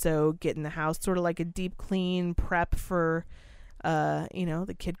 And so getting the house sort of like a deep clean prep for,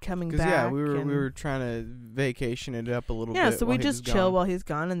 the kid coming back. Yeah, we were trying to vacation it up a little bit. Yeah, so we just chill while he's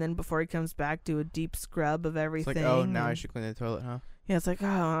gone, and then before he comes back, do a deep scrub of everything. It's like, oh, now I should clean the toilet, huh? Yeah, it's like, oh,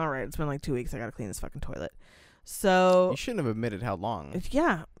 all right, it's been like 2 weeks. I gotta clean this fucking toilet. So you shouldn't have admitted how long.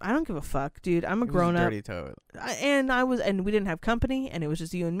 Yeah, I don't give a fuck, dude. I'm a grown up. Dirty toilet. And we didn't have company, and it was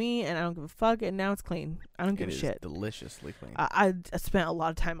just you and me, and I don't give a fuck. And now it's clean. I don't give a shit. Deliciously clean. I spent a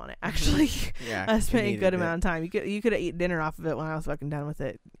lot of time on it, actually. Yeah, I spent a good amount of time. You could have eaten dinner off of it when I was fucking done with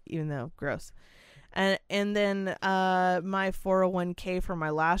it, even though gross. And then my 401k for my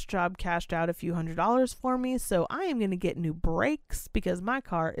last job cashed out a few $100s for me, so I am gonna get new brakes because my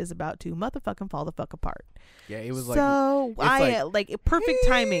car is about to motherfucking fall the fuck apart. Yeah, it was perfect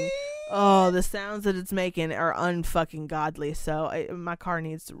timing. Oh, the sounds that it's making are unfucking godly. So my car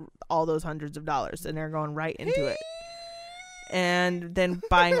needs all those hundreds of dollars, and they're going right into it. And then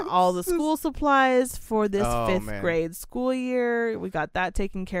buying all the school supplies for this fifth grade school year. We got that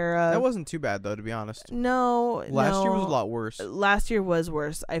taken care of. That wasn't too bad, though, to be honest. No. Last year was a lot worse. Last year was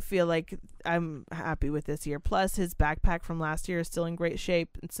worse. I feel like I'm happy with this year. Plus, his backpack from last year is still in great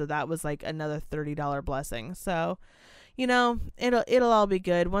shape. And so that was like another $30 blessing. So, it'll all be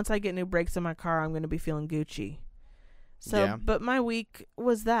good. Once I get new brakes in my car, I'm going to be feeling Gucci. So, yeah. But my week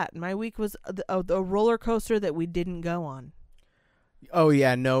was that. My week was a roller coaster that we didn't go on. Oh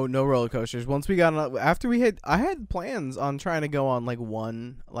yeah, no roller coasters. Once we got on, I had plans on trying to go on like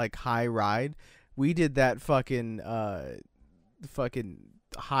one like high ride. We did that fucking high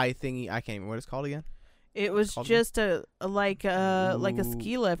thingy. I can't even what it's called again. It was just a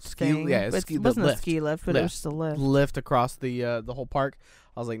ski lift thing. Yeah, it wasn't a ski lift, but it was just a lift. Lift across the whole park.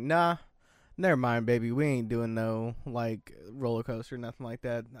 I was like, nah, never mind, baby. We ain't doing no like roller coaster, nothing like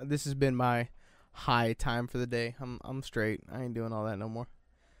that. This has been my high time for the day. I'm straight. I ain't doing all that no more.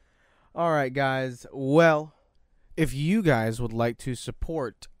 All right, guys. Well, if you guys would like to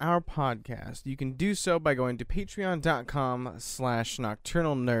support our podcast, you can do so by going to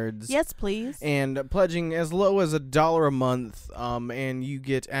patreon.com/nocturnalnerds. Yes, please. And pledging as low as $1 a month, and you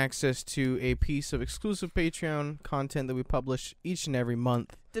get access to a piece of exclusive Patreon content that we publish each and every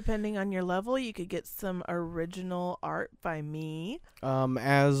month. Depending on your level, you could get some original art by me.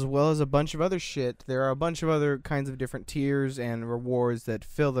 As well as a bunch of other shit. There are a bunch of other kinds of different tiers and rewards that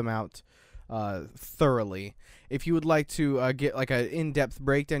fill them out thoroughly. If you would like to get like an in-depth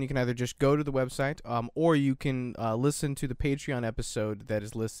breakdown, you can either just go to the website, or you can listen to the Patreon episode that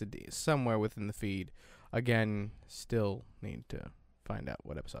is listed somewhere within the feed. Again, still need to find out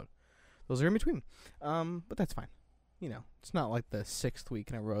what episode. Those are in between. But that's fine. It's not like the 6th week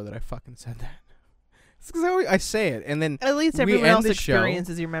in a row that I fucking said that. It's because I say it, and then at least everyone else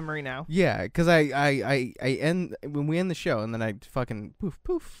experiences your memory now. Yeah, because I end when we end the show, and then I fucking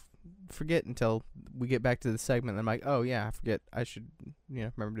poof, forget until we get back to the segment. And I'm like, oh yeah, I forget. I should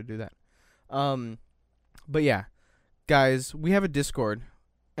remember to do that. But yeah, guys, we have a Discord,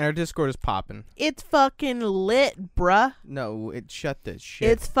 and our Discord is popping. It's fucking lit, bruh. No, shut the shit.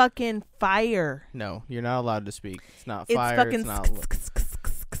 It's fucking fire. No, you're not allowed to speak. It's not It's fire. fucking It's not.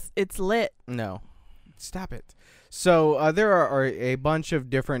 it's lit. No, stop it. So there are a bunch of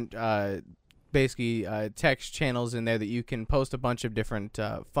different, basically text channels in there that you can post a bunch of different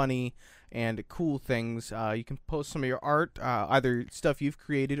funny and cool things. You can post some of your art, either stuff you've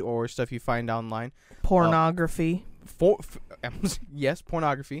created or stuff you find online. Pornography. Yes,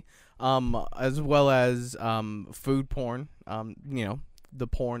 pornography. As well as food porn. The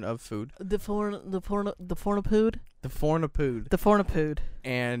porn of food. The fornapood. The fornapood. The fornapood.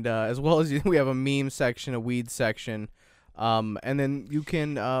 And as well as we have a meme section, a weed section. And then you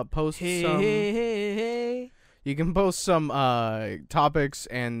can post Hey. You can post some topics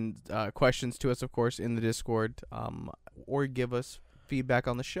and questions to us, of course, in the Discord, or give us feedback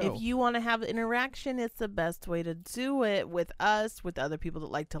on the show. If you want to have interaction, it's the best way to do it with us, with other people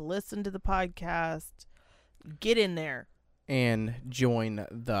that like to listen to the podcast. Get in there. And join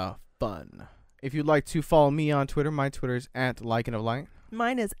the fun. If you'd like to follow me on Twitter, my Twitter is @LikeandofLight.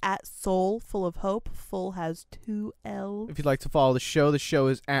 Mine is @soulfulofhope. Full has 2 L's. If you'd like to follow the show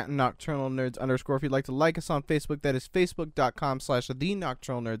is @NocturnalNerds_. If you'd like to like us on Facebook, that is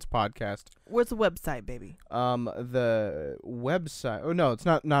facebook.com/TheNocturnalNerdsPodcast. Where's the website, baby? The website. Oh no, it's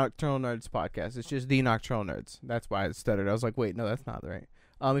not Nocturnal Nerds Podcast. It's just The Nocturnal Nerds. That's why I stuttered. I was like, wait, no, that's not right.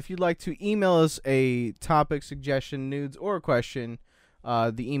 If you'd like to email us a topic, suggestion, nudes, or a question,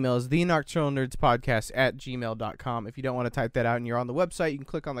 the email is thenocturnalnerdspodcast@gmail.com. If you don't want to type that out and you're on the website, you can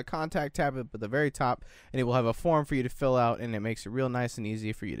click on the contact tab up at the very top, and it will have a form for you to fill out, and it makes it real nice and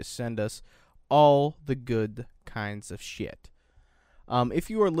easy for you to send us all the good kinds of shit.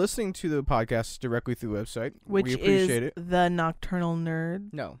 If you are listening to the podcast directly through the website, which we appreciate is it. the Nocturnal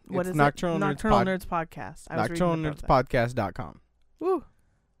Nerd. No, what it's is Nocturnal it? Nerds Nocturnal Nerds Podcast. NocturnalNerdsPodcast.com. Woo.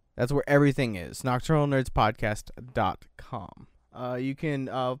 That's where everything is. NocturnalNerdsPodcast.com. You can,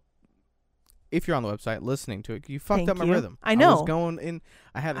 if you're on the website listening to it, you fucked up my rhythm. I know. I was going in.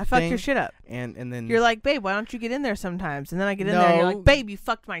 I fucked your shit up. And then you're like, babe, why don't you get in there sometimes? And then I get in there and you're like, babe, you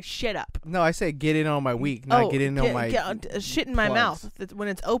fucked my shit up. No, I say get in on my week, not get in on my shit in my mouth when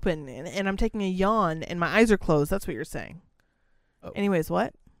it's open and I'm taking a yawn and my eyes are closed. That's what you're saying. Oh. Anyways,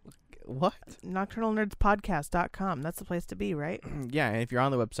 what? What? NocturnalNerdsPodcast.com. That's the place to be, right? Yeah, and if you're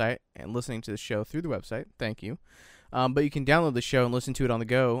on the website and listening to the show through the website, thank you. But you can download the show and listen to it on the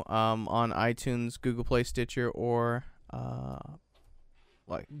go on iTunes, Google Play, Stitcher, or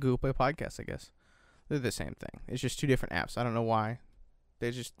Google Play Podcasts, I guess. They're the same thing. It's just two different apps. I don't know why.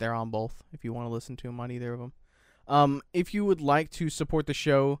 They're on both if you want to listen to them on either of them. If you would like to support the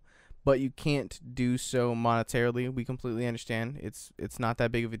show, but you can't do so monetarily, we completely understand. It's not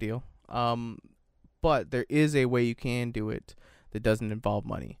that big of a deal. But there is a way you can do it that doesn't involve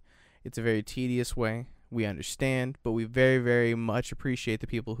money. It's a very tedious way. We understand, but we very, very much appreciate the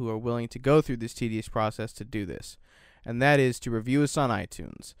people who are willing to go through this tedious process to do this. And that is to review us on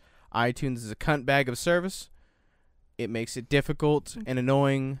iTunes. iTunes is a cunt bag of service. It makes it difficult and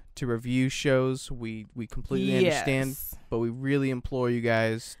annoying to review shows. We completely understand, but we really implore you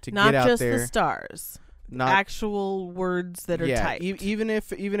guys to get out there. Not just the stars. Actual words that are typed. Even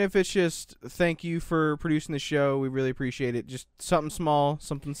if it's just thank you for producing the show, we really appreciate it. Just something small,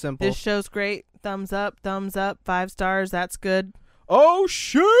 something simple. This show's great. Thumbs up, 5 stars. That's good. Oh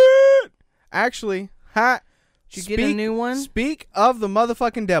shit! Actually, did you get a new one? Speak of the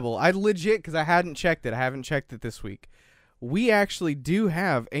motherfucking devil. I legit, because I hadn't checked it. I haven't checked it this week. We actually do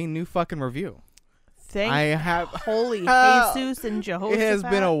have a new fucking review. Holy Jesus and Jehovah. It has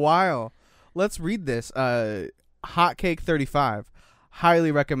been a while. Let's read this. Hotcake35.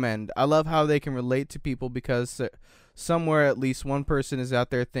 Highly recommend. I love how they can relate to people because somewhere at least one person is out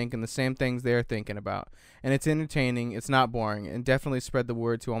there thinking the same things they're thinking about. And it's entertaining, it's not boring, and definitely spread the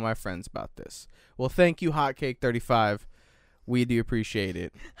word to all my friends about this. Well, thank you, Hotcake35. We do appreciate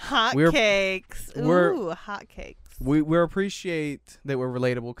it. Hotcakes. Ooh, hotcakes. We appreciate that we're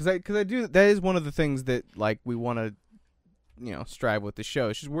relatable because I do. That is one of the things that we want to strive with the show.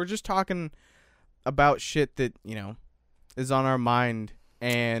 It's just, we're just talking about shit that is on our mind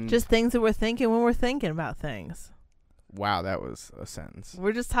and just things that we're thinking when we're thinking about things. Wow, that was a sentence.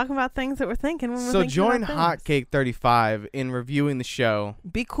 We're just talking about things that we're thinking when we're thinking about things. So join Hotcake35 in reviewing the show.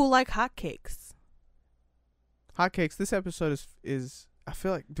 Be cool like hotcakes. Hotcakes. This episode is I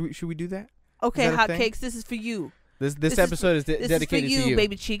feel like should we do that? Okay, Hotcakes. This is for you. This episode is dedicated to you,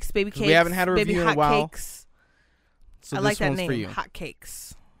 baby cheeks, baby cakes. We haven't had a review in a while. Cakes. So I this like that one's name. For you.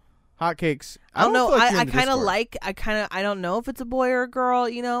 Hotcakes. Hotcakes. I don't know. feel like you're I in the kind of Discord. like. I don't know if it's a boy or a girl.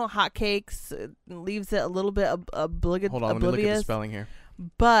 You know, hotcakes leaves it a little bit oblivious. Hold on, let me look at the spelling here.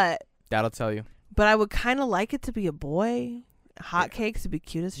 But That'll tell you. I would kind of like it to be a boy. Hotcakes would be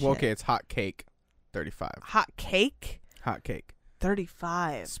cute as shit. Well, okay, it's hot cake, 35. Hot cake, Hot cake.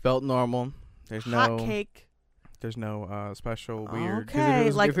 35. Spelt normal. There's Hot no. cake. There's no special weird. 'cause if Okay, it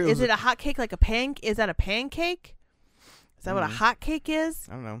was, like if it was is it a hot cake like a pan? Is that a pancake? Is that what a Mm. hot cake is?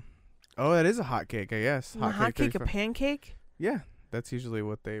 I don't know. Oh, that is a hot cake, I guess. Isn't a hot cake a 35. pancake? Yeah, that's usually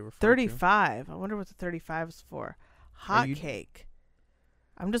what they refer to. 35. I wonder what the 35 is for. Hot you- cake.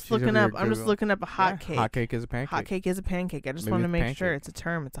 I'm just She's looking over up. here I'm just Googling. looking up a hot Yeah, cake. Hot cake is a pancake. Hot cake is a pancake. I just Maybe want to it's make sure pancake. it's a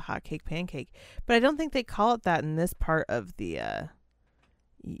term. It's a hot cake pancake. But I don't think they call it that in this part of the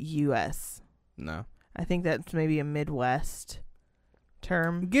U.S. No. I think that's maybe a Midwest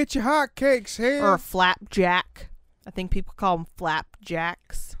term. Get your hot cakes here. Or a flapjack. I think people call them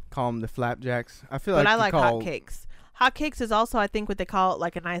flapjacks. Call them the flapjacks. I feel But I you like call, hotcakes. Hotcakes is also, I think, what they call it,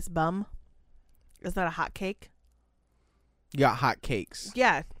 like a nice bum. Isn't that a hot cake? You got hot cakes.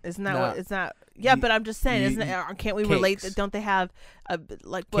 Yeah, isn't that No. what? It's not. Yeah, You- but I'm just saying, you- isn't it? Can't we relate? cakes. Don't they have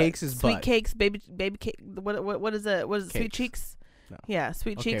like what, Cakes is sweet butt. cakes, baby cake? What is it? What is it? Sweet Cakes. cheeks? No. Yeah,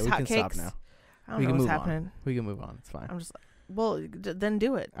 sweet Okay, cheeks, we hot can cakes. stop now. I don't We know can what's move on. happening. We can move on. It's fine. I'm just well, then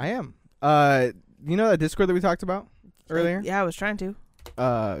do it. I am. You know that Discord that we talked about earlier? Yeah, I was trying to.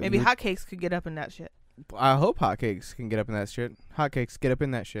 Maybe the- hotcakes could get up in that shit. I hope hotcakes can get up in that shit. Hotcakes, get up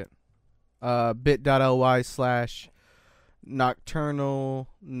in that shit. bit.ly/Nocturnal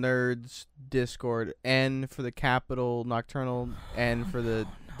Nerds Discord. N for the capital Nocturnal. N for the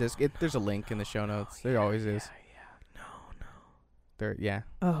disc. There's a link in the show notes. There always is. There, yeah.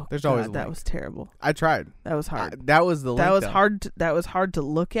 Oh, There's God, always a that link. was terrible. I tried. That was hard. That was the link. That was though. hard. That was hard to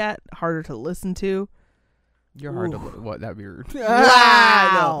look at. Harder to listen to. You're hard to Ooh. look. What? That'd be rude.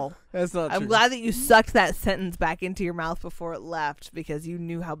 Wow. No, that's not I'm true. glad that you sucked that sentence back into your mouth before it left because you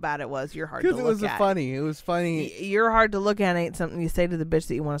knew how bad it was. You're hard to Because it look was at. funny. It was funny. You're hard to look at. Ain't something you say to the bitch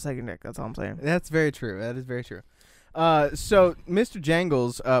that you want to suck your dick. That's all I'm saying. That's very true. That is very true. So Mr.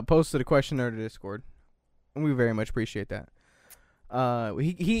 Jangles posted a question in our Discord, and we very much appreciate that.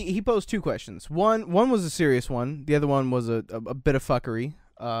 He posed two questions. One was a serious one. The other one was a bit of fuckery.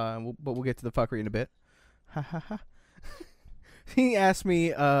 But we'll get to the fuckery in a bit. Ha ha ha. He asked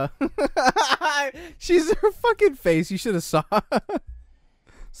me. She's her fucking face. You should have saw. You're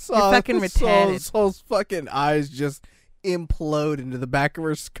fucking retarded. Soul's fucking eyes just implode into the back of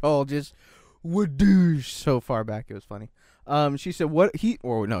her skull. Just wadoosh so far back. It was funny. She said,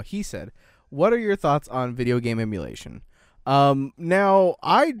 he said, what are your thoughts on video game emulation? Now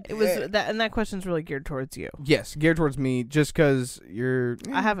It was that, and that question's really geared towards you. yes, geared towards me just because you're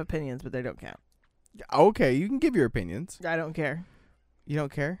I have opinions, but they don't count. okay. You can give your opinions. I don't care. You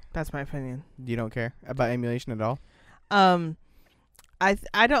don't care? That's my opinion. You don't care about emulation at all?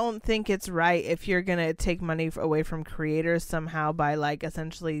 I don't think it's right if you're gonna take money away from creators somehow by like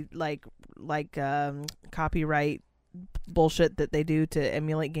essentially like copyright bullshit that they do to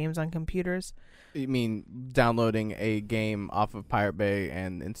emulate games on computers. You mean downloading a game off of Pirate Bay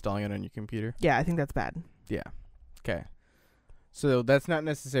and installing it on your computer? Yeah, I think that's bad. Yeah. Okay. So that's not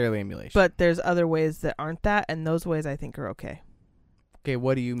necessarily emulation. But there's other ways that aren't that, and those ways I think are okay. Okay,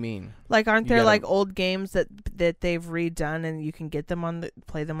 what do you mean? Like, aren't You there gotta- like old games that they've redone and you can get them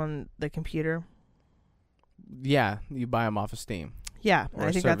play them on the computer? Yeah, you buy them off of Steam Yeah, or I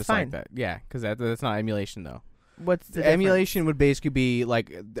a think service that's fine. like that. Yeah, because that's not emulation though. What's the difference? Emulation would basically be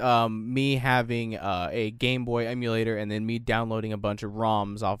like me having a Game Boy emulator and then me downloading a bunch of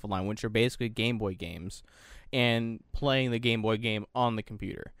ROMs offline, which are basically Game Boy games, and playing the Game Boy game on the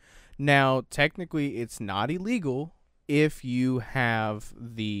computer. Now, technically, it's not illegal if you have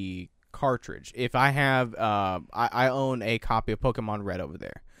the cartridge. If I have, I own a copy of Pokemon Red over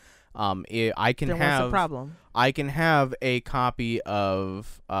there. I can Then have. what's the problem? I can have a copy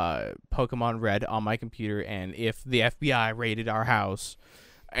of Pokemon Red on my computer, and if the FBI raided our house,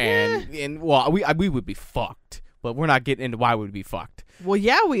 and well, we would be fucked. But we're not getting into why we'd be fucked. Well,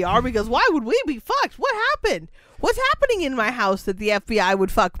 yeah, we are, because why would we be fucked? What happened? What's happening in my house that the FBI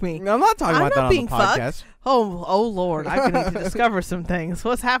would fuck me? I'm not talking I'm about not that on being the podcast. fucked. Oh Lord, I need to discover some things.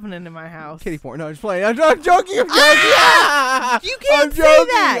 What's happening in my house? Kitty porn. No, I'm just playing. I'm joking. I'm joking. You can't I'm say joking.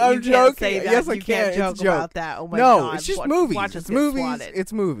 that. I'm You can't joking. say that. Yes, I You can. can't It's joke a joke. about that. Oh my No, God. it's just Watch- movies. Watch us It's get movies. swatted.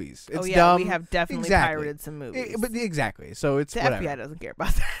 It's movies. It's oh yeah, dumb. we have definitely Exactly. pirated some movies. But exactly. So it's the whatever. FBI doesn't care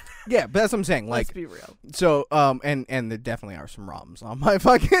about that. Yeah, but that's what I'm saying. Like, Let's be real. so and there definitely are some ROMs on my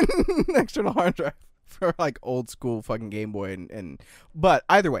fucking external hard drive for like old school fucking Game Boy and but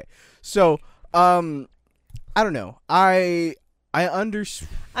either way. So I don't know.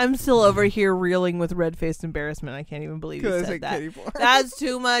 I'm still over here reeling with red-faced embarrassment. I can't even believe you said that. That's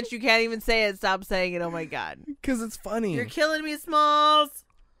too much. You can't even say it. Stop saying it. Oh my god. Because it's funny. You're killing me, Smalls.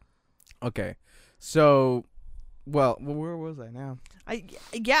 Okay, so, well, where was I now?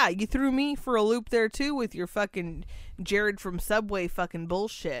 Yeah, you threw me for a loop there too with your fucking Jared from Subway fucking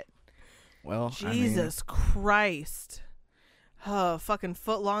bullshit. Well, Jesus Christ. Oh, fucking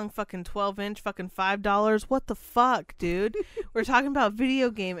foot long, fucking 12-inch, fucking $5. What the fuck, dude? We're talking about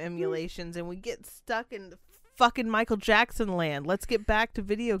video game emulations and we get stuck in fucking Michael Jackson land. Let's get back to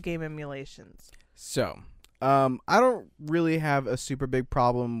video game emulations. So, I don't really have a super big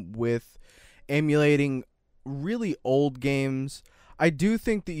problem with emulating really old games. I do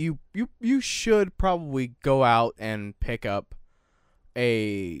think that you should probably go out and pick up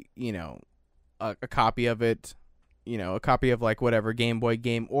a copy of it, a copy of like whatever Game Boy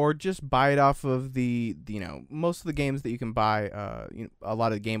game, or just buy it off of the most of the games that you can buy, a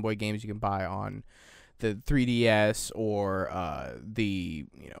lot of the Game Boy games you can buy on the 3DS or the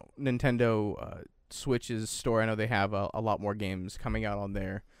Nintendo Switch's store. I know they have a lot more games coming out on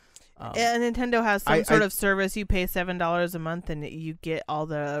there. And Nintendo has some sort of service. You pay $7 a month and you get all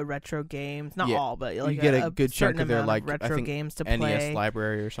the retro games. Not all, but like you get a good chunk of their like retro games to NES play. NES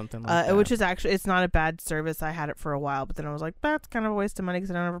library or something like that. Which is actually, it's not a bad service. I had it for a while, but then I was like, that's kind of a waste of money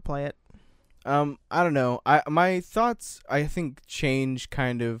because I don't ever play it. I don't know. My thoughts, I think, change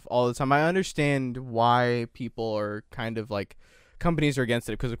kind of all the time. I understand why people are kind of like, companies are against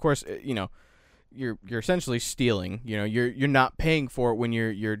it because, of course, you're essentially stealing. You're not paying for it when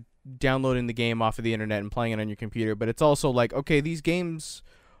you're downloading the game off of the internet and playing it on your computer. But it's also like, okay, these games,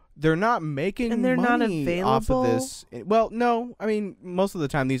 they're not making and they're money not available off of this. Well, no, I mean, most of the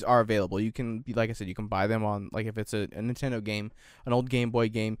time these are available. You can, like I said, you can buy them on, like, if it's a Nintendo game, an old Game Boy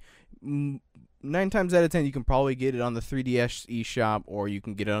game, 9 times out of 10 you can probably get it on the 3DS eShop, or you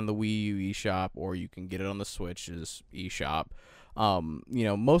can get it on the Wii U eShop, or you can get it on the Switch's eShop.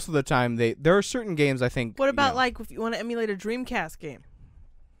 Most of the time there are certain games, I think. What about like if you want to emulate a Dreamcast game?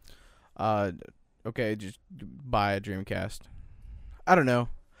 Okay, just buy a Dreamcast. I don't know.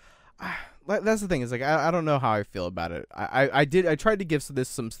 That's the thing, is like I don't know how I feel about it. I tried to give this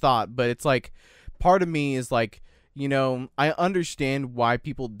some thought, but it's like part of me is like, I understand why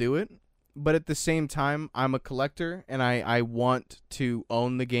people do it, but at the same time I'm a collector and I want to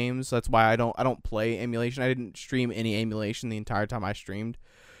own the games. That's why I don't play emulation. I didn't stream any emulation the entire time I streamed,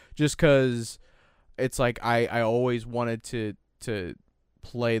 just because it's like I always wanted to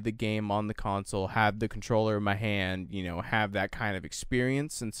play the game on the console, have the controller in my hand, have that kind of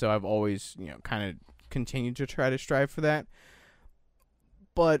experience. And so I've always, kind of continued to try to strive for that.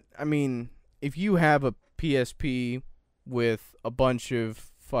 But, I mean, if you have a PSP with a bunch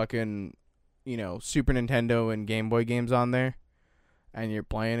of fucking, Super Nintendo and Game Boy games on there, and you're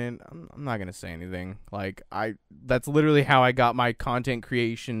playing it, I'm not going to say anything. Like, that's literally how I got my content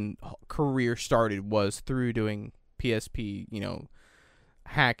creation career started, was through doing PSP,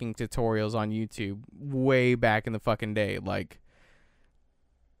 hacking tutorials on YouTube way back in the fucking day. Like,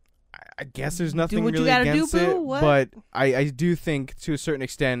 I guess there's nothing really against it, but I do think to a certain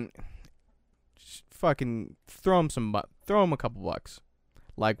extent, just fucking throw them a couple bucks.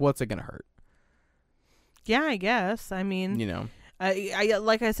 Like, what's it gonna hurt? Yeah, I guess. I mean, I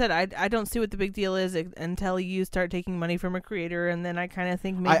like I said, I don't see what the big deal is until you start taking money from a creator, and then I kind of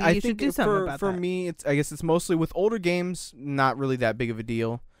think maybe you should do something about that. For me, I guess it's mostly with older games, not really that big of a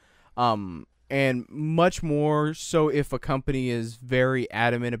deal, and much more so if a company is very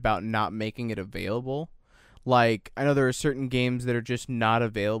adamant about not making it available. Like, I know there are certain games that are just not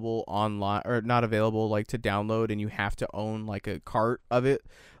available online, or not available like to download, and you have to own like a cart of it,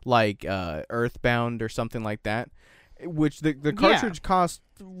 like Earthbound or something like that. Which the cartridge costs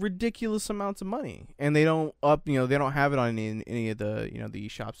ridiculous amounts of money, and they don't they don't have it on any of the the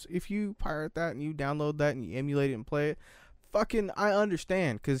eShops. If you pirate that and you download that and you emulate it and play it, fucking I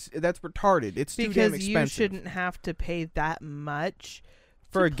understand, because that's retarded. It's too damn expensive. Because you shouldn't have to pay that much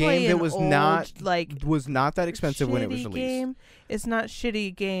for a game that was not that expensive when it was released. Game. It's not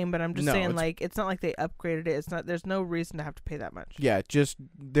shitty game, but I'm just saying, like, it's not like they upgraded it. It's not. There's no reason to have to pay that much. Yeah,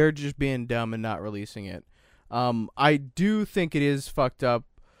 they're just being dumb and not releasing it. I do think it is fucked up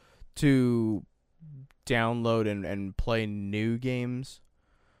to download and play new games.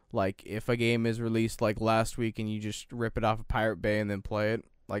 Like, if a game is released like last week and you just rip it off of Pirate Bay and then play it,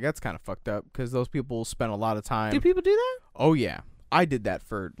 like, that's kind of fucked up, because those people spend a lot of time. Do people do that? Oh yeah, I did that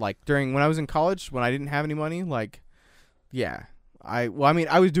for like when I was in college, when I didn't have any money. Like, yeah, I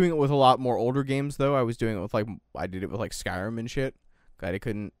was doing it with a lot more older games though. I was doing it with I did it with like Skyrim and shit. Glad I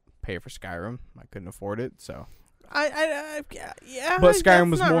couldn't pay for Skyrim. I couldn't afford it, so Yeah. But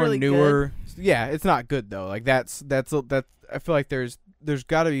Skyrim was that's not more really newer. Yeah, it's not good though. Like that's I feel like there's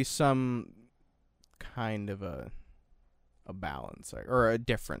got to be some kind of a balance or a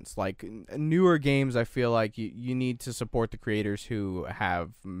difference. Like newer games, I feel like you need to support the creators who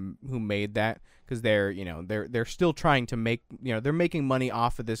made that, because they're they're still trying to make, they're making money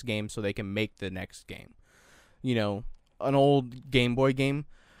off of this game so they can make the next game. An old Game Boy game,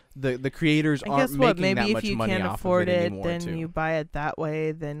 the creators And aren't guess what? making Maybe that if much you money can't off afford of it it, anymore then too. you buy it that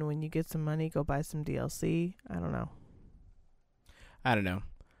way. Then when you get some money, go buy some DLC. I don't know. I don't know.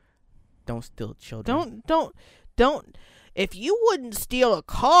 Don't steal children. Don't. If you wouldn't steal a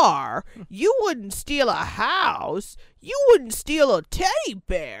car, you wouldn't steal a house, you wouldn't steal a teddy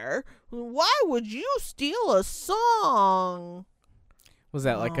bear. Why would you steal a song? Was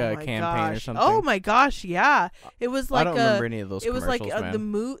that like Oh a my campaign or gosh. something? Oh my gosh, yeah. It was like I don't remember any of those it was like commercials,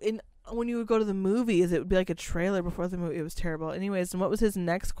 man. when you would go to the movies, it would be like a trailer before the movie. It was terrible. Anyways, and what was his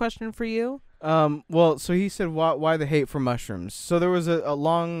next question for you? Well, so he said, why the hate for mushrooms? So there was a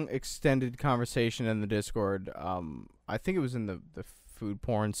long, extended conversation in the Discord. I think it was in the food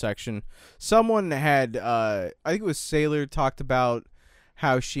porn section. Someone had, I think it was Sailor, talked about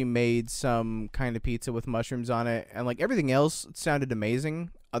how she made some kind of pizza with mushrooms on it, and like everything else sounded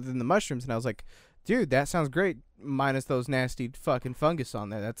amazing other than the mushrooms. And I was like, dude, that sounds great, minus those nasty fucking fungus on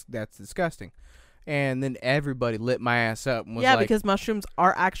there. That's disgusting. And then everybody lit my ass up and was like, because mushrooms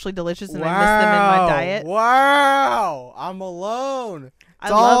are actually delicious, and I miss them in my diet. Wow, I'm alone. I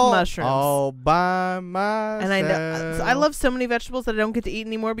love mushrooms. All by myself. And I know I love so many vegetables that I don't get to eat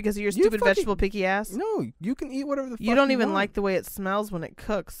anymore because of your stupid vegetable picky ass. No, you can eat whatever the fuck You don't even want. like the way it smells when it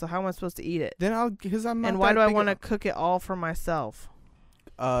cooks, so how am I supposed to eat it? Then because I'm not. And why that do I big want to cook it all for myself?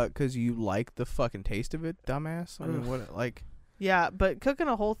 Because you like the fucking taste of it, dumbass. I mean, Ugh. what like? Yeah, but cooking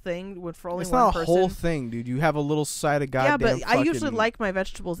a whole thing would for only It's one not a person. whole thing, dude. You have a little side of goddamn. Yeah, but I usually fucking- like my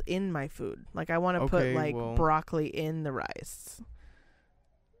vegetables in my food. Like I want to put Okay, like well- broccoli in the rice.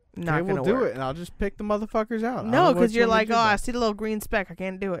 Okay, Not we'll gonna do work. it, and I'll just pick the motherfuckers out. I don't No, know what because you you're want me like, to oh, do I about it. see the little green speck. I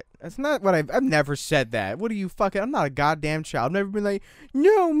can't do it. That's not what I've never said that. What are you fucking? I'm not a goddamn child. I've never been like,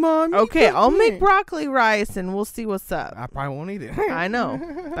 no, mom. you Okay, cook I'll make it." broccoli rice and we'll see what's up. I probably won't eat it. I know.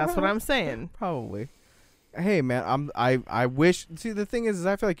 That's what I'm saying. Probably. Hey man, I wish. See, the thing is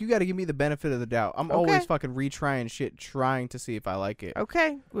I feel like you got to give me the benefit of the doubt. I'm always Okay. fucking retrying shit, trying to see if I like it.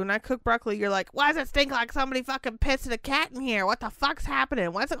 Okay, when I cook broccoli, you're like, why does it stink like somebody fucking pissed a cat in here? What the fuck's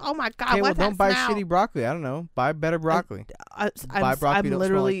happening? What's it? Oh my god, Okay, well what's don't that buy smell? shitty broccoli. I don't know. Buy better broccoli. Buy broccoli. I'm Don't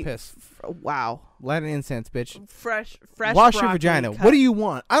literally smell like piss. wow, Light an incense, bitch. fresh. Wash your broccoli vagina. cut. What do you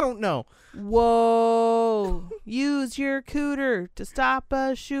want? I don't know. Whoa! Use your cooter to stop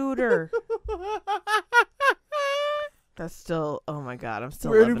a shooter. That's still. Oh my god, I'm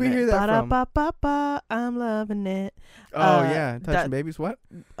still. Where loving did we it. hear that from? Ba-da-ba-ba-ba, I'm loving it. Oh yeah, touching that- babies. What?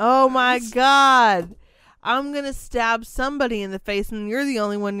 Oh my god. I'm gonna stab somebody in the face, and you're the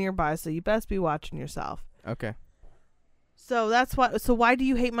only one nearby, so you best be watching yourself. Okay. So that's why. So why do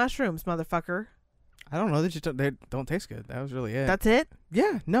you hate mushrooms, motherfucker? I don't know. They don't taste good. That was really it. That's it.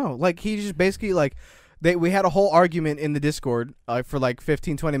 Yeah, no. Like he just basically like we had a whole argument in the Discord for like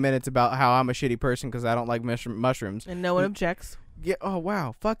 15, 20 minutes about how I'm a shitty person because I don't like mushrooms. And no one objects. Yeah. Oh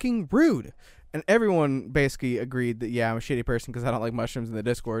wow, fucking rude. And everyone basically agreed that yeah, I'm a shitty person because I don't like mushrooms in the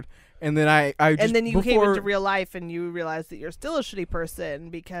Discord. And then I just And then you came before- into real life and you realized that you're still a shitty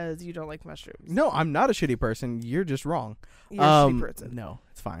person because you don't like mushrooms. No, I'm not a shitty person. You're just wrong. You're a shitty person. No,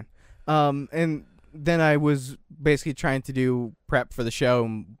 it's fine. And then I was basically trying to do prep for the show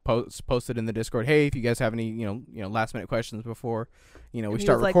and posted in the Discord. Hey, if you guys have any, last minute questions before, we And he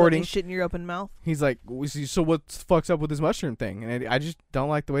start was like, recording. "Let me shit in your open mouth." He's like, so what the fuck's up with this mushroom thing? And I just don't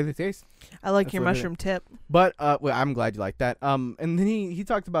like the way they taste. I like That's your what it is. mushroom tip. But well, I'm glad you like that. And then he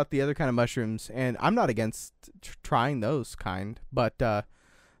talked about the other kind of mushrooms, and I'm not against trying those kind, but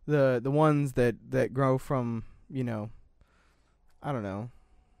the ones that grow from I don't know.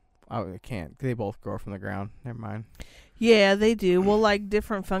 I can't. They both grow from the ground. Never mind. Yeah, they do. Well, like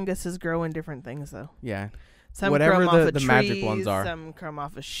different funguses grow in different things, though. Yeah. Some Whatever grow off of the trees, magic ones are. Some come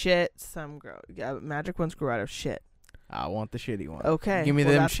off of shit. Some grow. Yeah, magic ones grow out of shit. I want the shitty one. Okay. Give me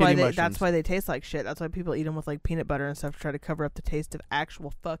well, them that's why shitty mushrooms. That's why they taste like shit. That's why people eat them with like peanut butter and stuff to try to cover up the taste of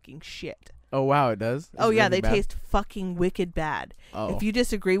actual fucking shit. Oh wow, it does. Is Oh it yeah, really they bad? taste fucking wicked bad. Oh, If you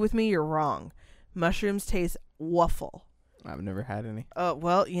disagree with me, you're wrong. Mushrooms taste waffle. I've never had any.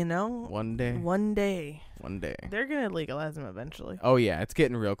 Well, One day. one day One day. they're gonna legalize them eventually. Oh yeah, it's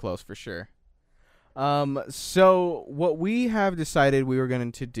getting real close for sure. So what we have decided we were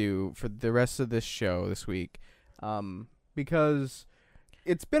going to do for the rest of this show this week, because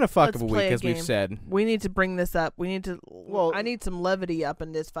it's been a fuck Let's of a play week, a as we've game. said. We need to bring this up. We need to. Well- I need some levity up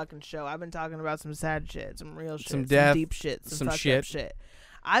in this fucking show. I've been talking about some sad shit, some real shit, Some death, deep shit, some fucked shit. up shit.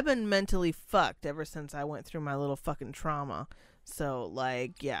 I've been mentally fucked ever since I went through my little fucking trauma. So,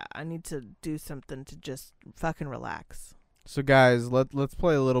 like, yeah, I need to do something to just fucking relax. So, guys, let's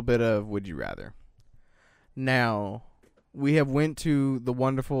play a little bit of Would You Rather. Now, we have went to the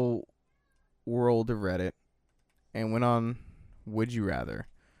wonderful world of Reddit and went on Would You Rather.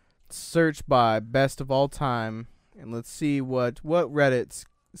 Search by best of all time, and let's see what Reddit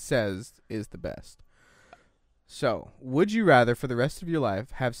says is the best. So, would you rather for the rest of your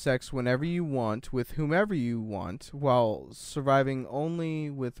life have sex whenever you want with whomever you want while surviving only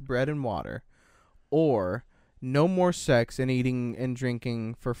with bread and water, or no more sex and eating and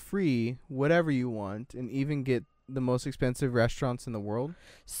drinking for free whatever you want and even get the most expensive restaurants in the world?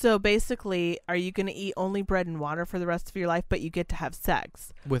 So, basically, are you going to eat only bread and water for the rest of your life, but you get to have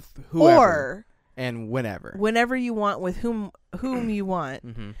sex? With whoever Or and whenever. whenever you want with whom you want.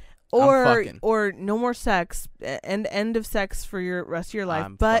 Mm-hmm. Or fucking. or no more sex and end of sex for your rest of your life,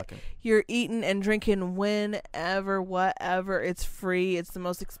 I'm but fucking. you're eating and drinking whenever, whatever. It's free. It's the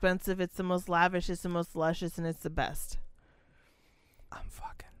most expensive. It's the most lavish. It's the most luscious, and it's the best. I'm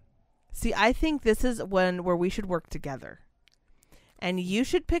fucking. See, I think this is where we should work together, and you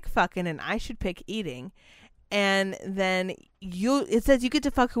should pick fucking, and I should pick eating, and then it says you get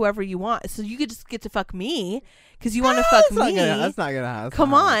to fuck whoever you want, so you could just get to fuck me because you want to fuck me. That's not gonna happen.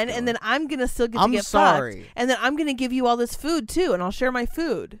 Come on, and then I'm gonna still get to get sorry. fucked, and then I'm gonna give you all this food too, and I'll share my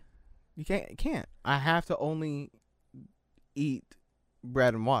food. You can't. I have to only eat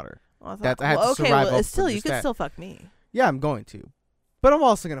bread and water. Well, I have to survive off it's still of you just could that. still fuck me. Yeah, I'm going to, but I'm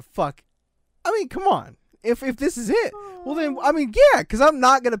also gonna fuck. I mean, come on. If this is it, well then, I mean, yeah, because I'm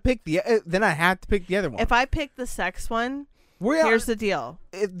not gonna pick then I have to pick the other one. If I pick the sex one, We're here's the deal.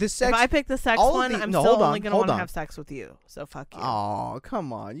 the sex. If I pick the sex all of one, the- I'm no, still hold on, only gonna hold want to on. have sex with you. So fuck you. Oh,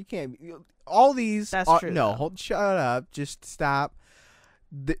 come on. You can't. All these. That's are, true, No, though. shut up. Just stop.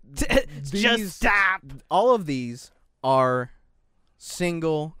 Just stop. All of these are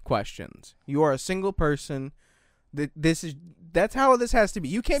single questions. You are a single person. That's how this has to be.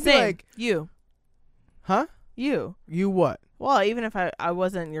 You can't Same. be like, You. huh? You. You what? Well, even if I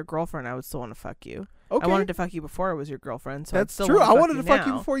wasn't your girlfriend, I would still want to fuck you. Okay. I wanted to fuck you before I was your girlfriend, so I'd That's still true. I wanted wanna to fuck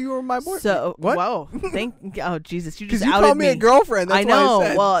you now. before you were my boyfriend. So what? whoa, oh Jesus, you Because just you outed called me a girlfriend. That's I know. Why I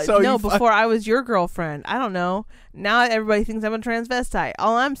said. Well, so no, you before I was your girlfriend. I don't know. Now everybody thinks I'm a transvestite.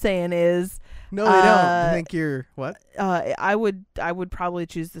 All I'm saying is, No, they don't. I think you're what? I would probably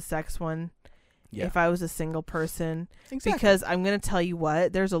choose the sex one Yeah. if I was a single person, Exactly. because I'm gonna tell you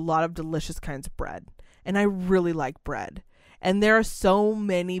what, there's a lot of delicious kinds of bread, and I really like bread. And there are so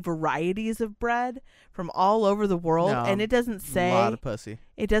many varieties of bread from all over the world, No, and it doesn't a say lot of pussy.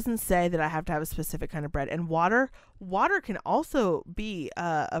 it doesn't say that I have to have a specific kind of bread. And water can also be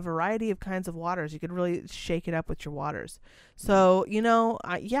a variety of kinds of waters. You could really shake it up with your waters. So,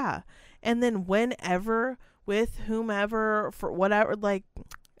 yeah. And then whenever, with whomever, for whatever, like,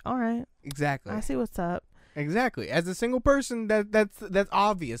 all right, Exactly. I see what's up. Exactly. As a single person, that's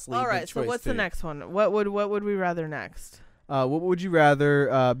obviously All the right, so choice what's to the do. next one? What would we rather next? What would you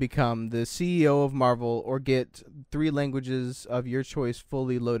rather become, the CEO of Marvel or get 3 languages of your choice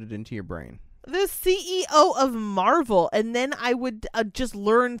fully loaded into your brain? The CEO of Marvel, and then I would just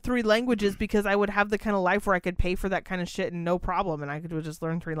learn 3 languages because I would have the kind of life where I could pay for that kind of shit and no problem, and I could just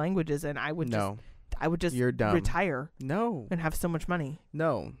learn 3 languages, and I would just You're dumb. retire No. and have so much money.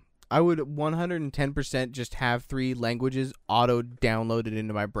 No. I would 110% just have 3 languages auto downloaded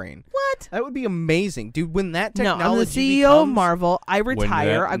into my brain. What? That would be amazing. Dude, when that No, technology I'm the CEO of becomes- Marvel. I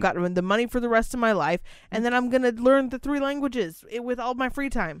retire. that- I've got the money for the rest of my life, and then I'm gonna learn the 3 languages with all my free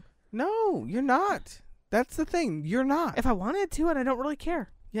time. No, you're not. That's the thing. You're not. If I wanted to, and I don't really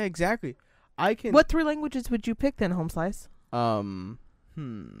care. Yeah, exactly. I can. What 3 languages would you pick then, Home Slice?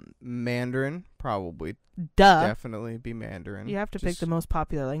 Mandarin, probably. Duh. Definitely be Mandarin. You have to pick the most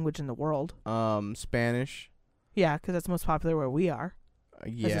popular language in the world. Spanish. Yeah, because that's most popular where we are. As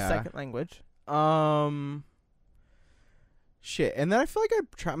a Yeah. second language. Shit. And then I feel like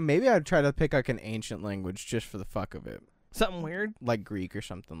I'd try to pick like an ancient language just for the fuck of it, Something weird. like Greek or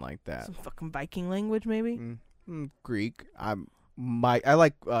something like that. Some fucking Viking language, maybe. Greek. I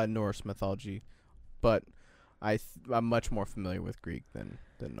like Norse mythology, but I'm much more familiar with Greek than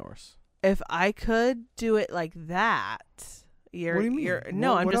Norse. If I could do it like that, What do you mean?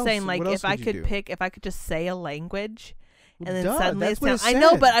 No, I'm What just else- saying, like, what else if I would you could do? pick, if I could just say a language, Well, and then duh, suddenly that's it's what down. it I know,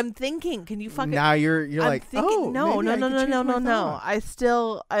 said. but I'm thinking, can you fucking? Now you're I'm like, thinking, oh, no. maybe I could change my No.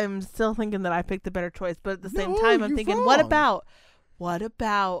 thought. I'm still thinking that I picked the better choice, but at the same No, time, I'm you're thinking, wrong. what about What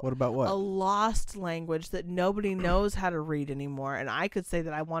about What about what? a lost language that nobody knows how to read anymore? And I could say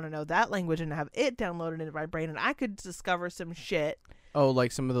that I want to know that language and have it downloaded into my brain, and I could discover some shit. Oh,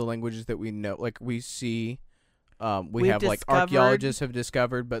 like some of the languages that we know, like we see, we We've have like discovered- archaeologists have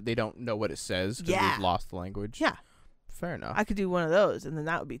discovered, but they don't know what it says because Yeah. we've lost the language. Yeah. Fair enough. I could do one of those, and then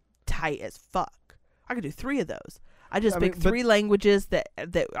that would be tight as fuck. I could do 3 of those. I just I mean, pick but 3 languages that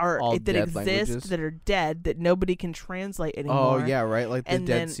are all that dead exist languages. that are dead that nobody can translate anymore. Oh yeah, right. Like the And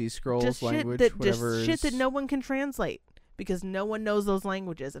Dead then Sea Scrolls just language, shit that whatever. shit that is- no one can translate because no one knows those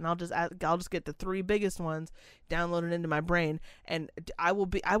languages, and I'll just get the 3 biggest ones downloaded into my brain, and I'll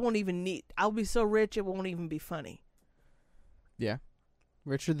be so rich it won't even be funny. Yeah,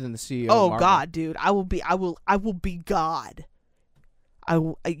 richer than the CEO. Oh Marvel. God, dude, I will be God.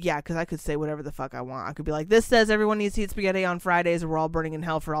 Yeah, because I could say whatever the fuck I want. I could be like, this says everyone needs to eat spaghetti on Fridays, or we're all burning in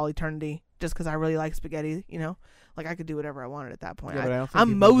hell for all eternity, just because I really like spaghetti. You know, like I could do whatever I wanted at that point. Yeah, but I don't think I'm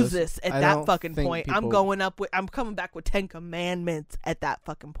people Moses at I that don't fucking think point. people- I'm coming back with 10 commandments at that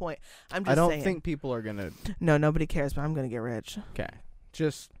fucking point. I'm just I don't saying. think people are gonna. No, nobody cares, but I'm gonna get rich. Okay,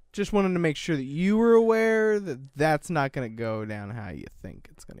 just wanted to make sure that you were aware that that's not gonna go down how you think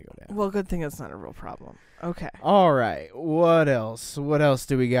it's gonna go down. Well, good thing it's not a real problem. Okay. All right. What else? What else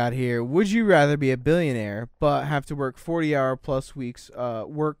do we got here? Would you rather be a billionaire but have to work 40-hour plus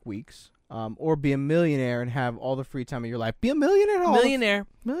work weeks, or be a millionaire and have all the free time of your life? Be a millionaire. and all the- Millionaire.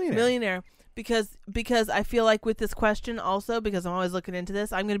 millionaire. Because I feel like with this question also, because I'm always looking into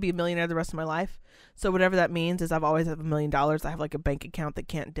this, I'm going to be a millionaire the rest of my life. So whatever that means is I've always have $1 million. I have like a bank account that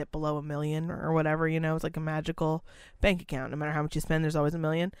can't dip below $1 million or whatever, you know, it's like a magical bank account. No matter how much you spend, there's always $1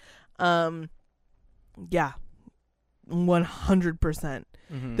 million. Yeah, 100%.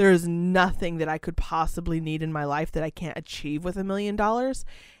 Mhm. There is nothing that I could possibly need in my life that I can't achieve with $1 million.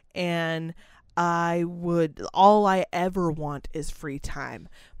 And all I ever want is free time.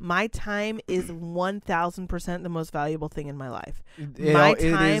 My time is 1000% the most valuable thing in my life. My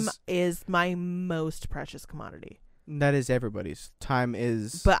time is my most precious commodity. That is everybody's. Time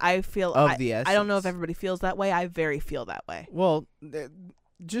is But I feel of the essence. I don't know if everybody feels that way. I very feel that way. Well,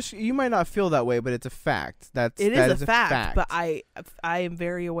 just you might not feel that way, but it's a fact. That It is is a fact, but I am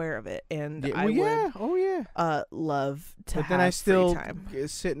very aware of it, and yeah, I well, yeah. would Oh yeah. love to But have then I still free time.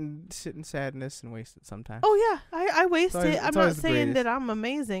 sit in sadness and waste it sometimes. Oh yeah, I waste always- it. it's I'm not always the saying greatest. that I'm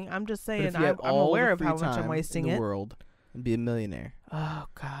amazing. I'm just But saying if you had I'm all aware the of free how much I'm time wasting in the it. world and be a millionaire. Oh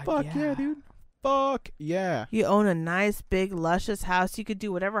God, Fuck yeah, dude. Fuck yeah. You own a nice, big, luscious house. You could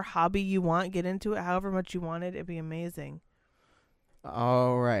do whatever hobby you want. Get into it however much you wanted. It'd be amazing.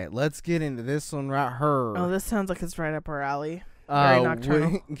 All right, let's get into this one right here. Oh, this sounds like it's right up our alley. Very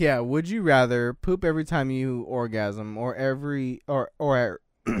nocturnal. Would you rather poop every time you orgasm or ooh,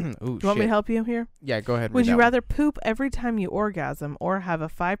 Do you want me to help you here? Yeah, go ahead. Would read you that one. rather poop every time you orgasm or have a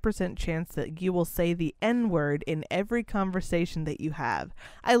 5% chance that you will say the N-word in every conversation that you have?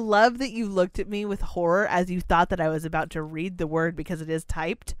 I love that you looked at me with horror as you thought that I was about to read the word because it is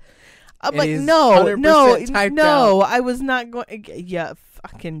typed. I'm It like, is no, 100% typed out. I was not going. Yeah,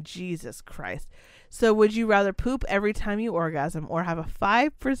 fucking Jesus Christ. So would you rather poop every time you orgasm or have a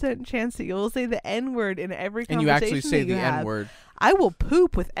 5% chance that you will say the N-word in every And you conversation actually say that you the have? N-word. I will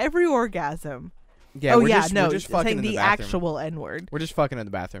poop with every orgasm. Yeah, oh we're yeah, just, no, we're just fucking saying in the the bathroom. actual N-word. We're just fucking in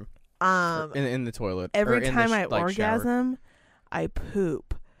the bathroom. In the toilet. or Every in the time I like, shower. orgasm, I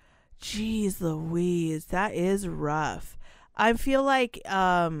poop. Jeez Louise, that is rough. I feel like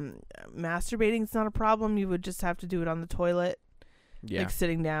masturbating is not a problem. You would just have to do it on the toilet, Yeah. like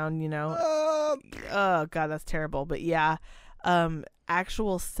sitting down, you know. Oh God, that's terrible. But yeah,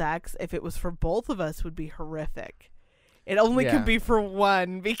 actual sex, if it was for both of us, would be horrific. It only Yeah. could be for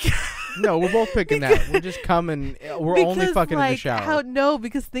one because No, we're both picking that. We're just coming. We're only because, fucking in the like, shower. No,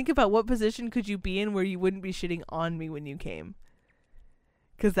 because think about what position could you be in where you wouldn't be shitting on me when you came.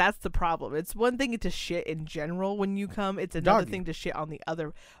 Because that's the problem. It's one thing to shit in general when you come. It's another Doggy. thing to shit on the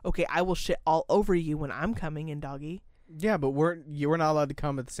other. Okay, I will shit all over you when I'm coming in, doggy. Yeah, but we're not allowed to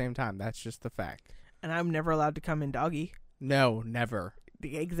come at the same time. That's just the fact. And I'm never allowed to come in, doggy. No, never.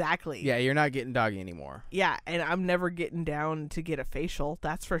 Exactly. Yeah, you're not getting doggy anymore. Yeah, and I'm never getting down to get a facial.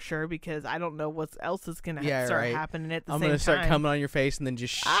 That's for sure, because I don't know what else is going to start right. happening at the I'm same time. gonna start coming on your face and then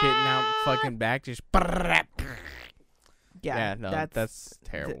just shitting out fucking back. Just. Yeah, no, that's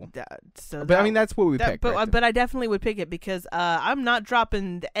terrible. So But I mean, that's what we picked. right but I definitely would pick it because I'm not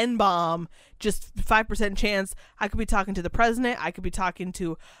dropping the N-bomb. Just 5% chance. I could be talking to the president. I could be talking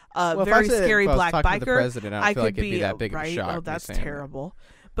to a Well, if very I said scary if I was black talking to the biker. president, I don't feel could like it'd be that big right? of a shock. Oh, me that's saying that. terrible.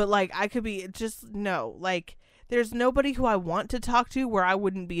 But like, I could be just no. Like, there's nobody who I want to talk to where I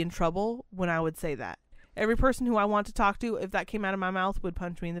wouldn't be in trouble when I would say that. Every person who I want to talk to, if that came out of my mouth, would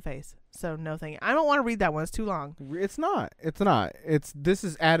punch me in the face. So no thank you. I don't want to read that one. It's too long. It's not. This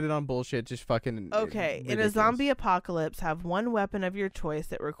is added on bullshit. Just fucking. Okay. In a ridiculous. zombie apocalypse, have one weapon of your choice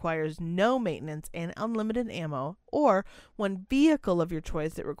that requires no maintenance and unlimited ammo, or one vehicle of your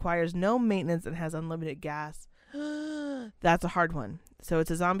choice that requires no maintenance and has unlimited gas. That's a hard one. So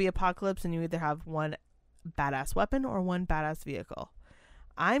it's a zombie apocalypse, and you either have one badass weapon or one badass vehicle.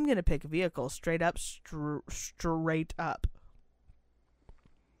 I'm gonna pick vehicle straight up. Straight up.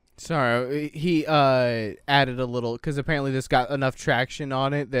 Sorry, he added a little because apparently this got enough traction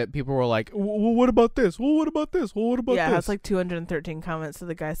on it that people were like, "Well, what about this? Well, what about this? Well, what about Yeah, this?" it has like 213 comments. So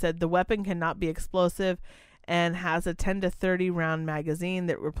the guy said the weapon cannot be explosive and has a 10 to 30 round magazine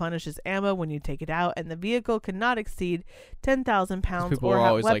that replenishes ammo when you take it out, and the vehicle cannot exceed 10,000 pounds people or are have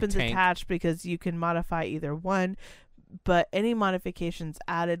always like weapons tank. attached because you can modify either one. But any modifications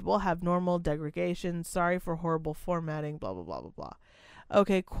added will have normal degradation. Sorry for horrible formatting. Blah blah blah blah blah.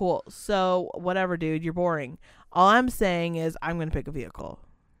 Okay, cool. So whatever, dude. You're boring. All I'm saying is I'm gonna pick a vehicle.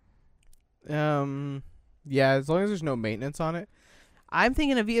 Yeah, as long as there's no maintenance on it. I'm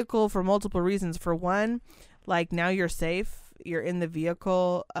thinking a vehicle for multiple reasons. For one, like now you're safe. You're in the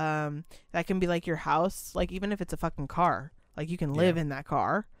vehicle. That can be like your house. Like even if it's a fucking car, like you can live in that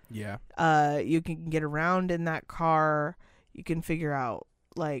car. Yeah. You can get around in that car. You can figure out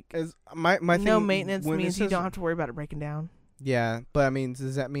like As my no thing, maintenance when it means you says- don't have to worry about it breaking down. Yeah, but I mean,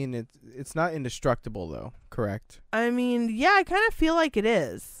 does that mean it's not indestructible though? Correct. I mean, yeah, I kind of feel like it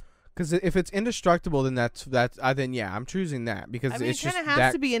is. Because if it's indestructible, then then yeah, I'm choosing that because I mean, it's it kind just of has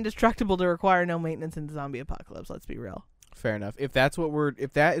that to be indestructible to require no maintenance in the zombie apocalypse. Let's be real. fair enough. If that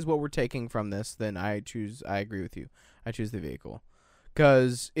is what we're taking from this, then I agree with you. I choose the vehicle.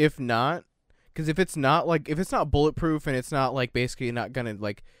 Because if it's not bulletproof and it's not like basically not gonna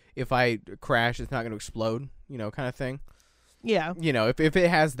like if I crash, it's not gonna explode, kind of thing. Yeah. If it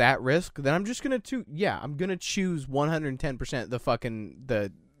has that risk, then I'm just gonna I'm gonna choose 110%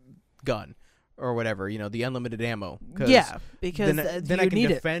 the gun or whatever, the unlimited ammo. Yeah, because then I can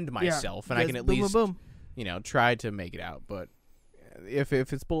defend myself and I can at boom, least boom. try to make it out. But if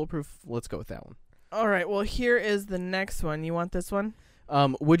it's bulletproof, let's go with that one. All right. Well, here is the next one. You want this one?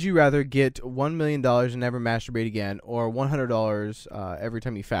 Would you rather get $1 million and never masturbate again, or $100 every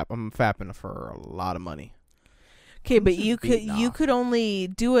time you fap? I'm fapping for a lot of money. Okay, but This is you beating off. could only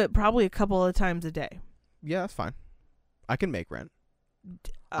do it probably a couple of times a day. Yeah, that's fine. I can make rent.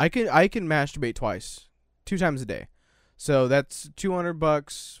 I can masturbate twice, 2 times a day. So that's $200,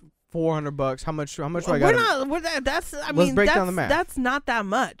 $400. How much do I got? Let's break down the math. That's not that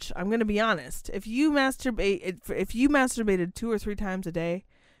much. I'm gonna be honest. If you masturbated 2 or 3 times a day,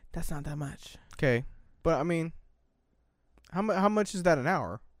 that's not that much. Okay, but I mean, how much is that an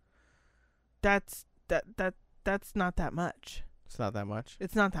hour? That's not that much. It's not that much.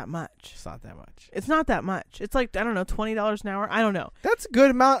 It's not that much. It's not that much. It's not that much. It's like, I don't know, $20 an hour. I don't know. That's a good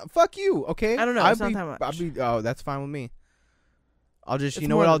amount. Fuck you. Okay. I don't know. It's not that much. That's fine with me. I'll just, It's you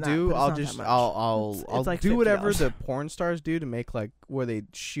know what more I'll than that, do? but it's I'll not just, that much. I'll It's like do whatever $50. the porn stars do to make like where they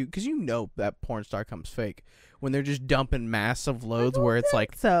shoot, because that porn star comes fake when they're just dumping massive loads where it's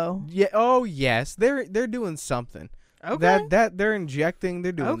like, so. yeah, oh yes, they're doing something. Okay. That they're injecting,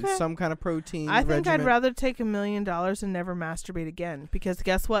 they're doing Okay. some kind of protein. I think regimen. I'd rather take $1 million and never masturbate again, because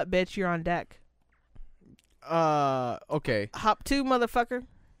guess what, bitch, you're on deck. Okay. Hop 2, motherfucker.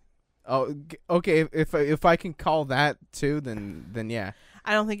 Oh, okay. If I can call that too, then yeah.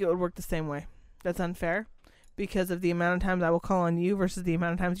 I don't think it would work the same way. That's unfair, because of the amount of times I will call on you versus the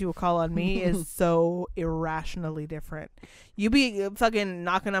amount of times you will call on me is so irrationally different. You be fucking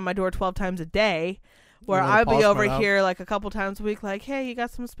knocking on my door 12 times a day, where I'll be over here like a couple times a week, like, hey, you got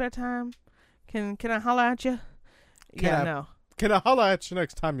some spare time? Can I holler at you? No. Can I holler at you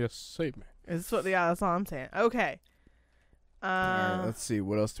next time you see me? That's all I'm saying. Okay. All right, let's see.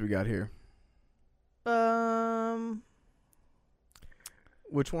 What else do we got here?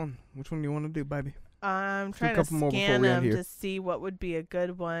 Which one? Which one do you want to do, baby? I'm trying to couple more before scan we end them here. to see what would be a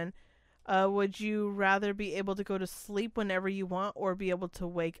good one. Would you rather be able to go to sleep whenever you want, or be able to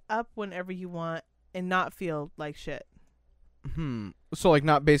wake up whenever you want and not feel like shit? So like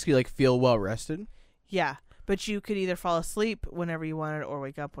not basically like feel well rested? Yeah, but you could either fall asleep whenever you wanted or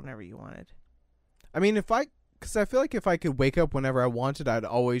wake up whenever you wanted. I mean, because I feel like if I could wake up whenever I wanted, I'd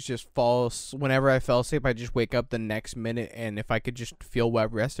always just whenever I fell asleep, I'd just wake up the next minute. And if I could just feel well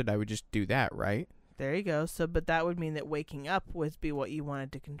rested, I would just do that, right? There you go. So, but that would mean that waking up would be what you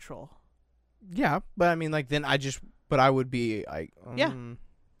wanted to control. Yeah, but I mean, like then I would be like, Yeah.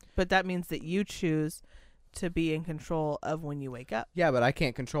 But that means that you choose to be in control of when you wake up. Yeah, but I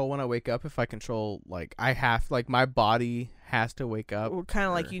can't control when I wake up. If I control, like, I have, like, my body has to wake up. Or kind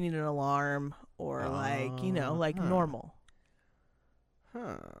of like you need an alarm or like, you know, like normal.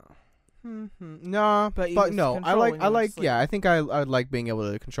 Huh. No, But you but just no, control when you go to sleep. yeah, I think I would like being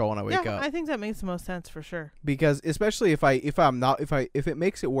able to control when I wake Yeah, up. I think that makes the most sense for sure. Because especially if it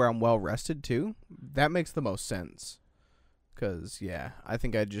makes it where I'm well rested too, that makes the most sense. Cause yeah, I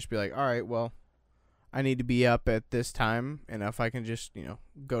think I'd just be like, all right, well, I need to be up at this time, and if I can just, you know,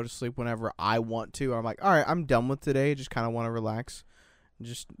 go to sleep whenever I want to, I'm like, all right, I'm done with today. Just kind of want to relax, and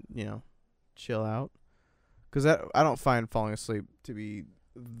just, you know, chill out. Cause I don't find falling asleep to be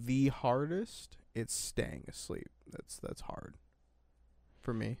the hardest. It's staying asleep. That's hard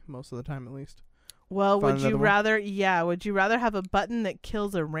for me most of the time, at least. Well, Find would you another one? rather? Yeah, would you rather have a button that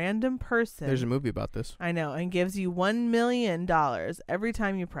kills a random person? There's a movie about this. I know, and gives you $1 million every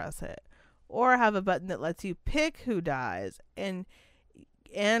time you press it, or have a button that lets you pick who dies and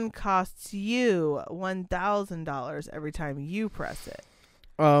costs you $1,000 every time you press it.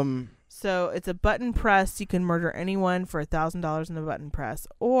 So it's a button press. You can murder anyone for $1,000 in a button press,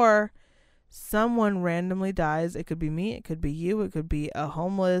 or someone randomly dies. It could be me. It could be you. It could be a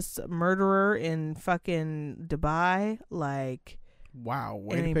homeless murderer in fucking Dubai. Like, Wow,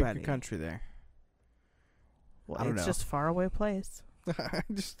 way to anybody. pick a country there. well, I don't it's know. just far away place.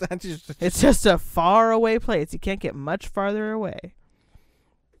 Just It's just a far away place. You can't get much farther away.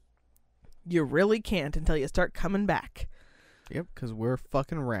 You really can't until you start coming back. Yep, because we're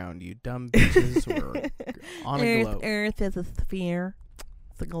fucking round, you dumb bitches. We're on a globe. Earth is a sphere.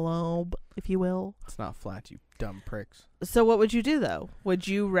 It's a globe, if you will. It's not flat, you dumb pricks. So what would you do, though? Would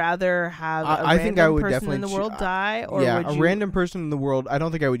you rather have a I think I random would person definitely in the world die? Or Yeah, would a you... random person in the world. I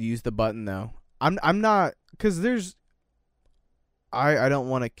don't think I would use the button, though. I'm not, because there's... I don't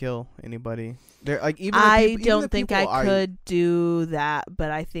want to kill anybody. There, like, even the I peop- even don't the think people I could do that,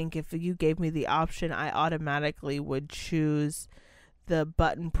 but I think if you gave me the option, I automatically would choose the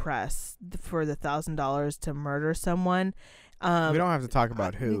button press for the $1,000 to murder someone. We don't have to talk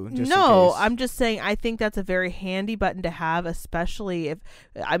about who. Just no, in case. I'm just saying I think that's a very handy button to have, especially if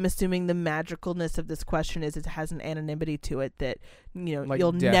I'm assuming the magicalness of this question is it has an anonymity to it that, you know, Like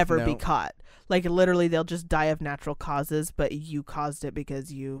you'll Death never be Note. caught. Like, literally, they'll just die of natural causes, but you caused it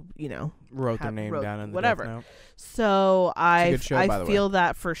because you know. wrote their name wrote down in the whatever. Death Note. So I good show, by the way. feel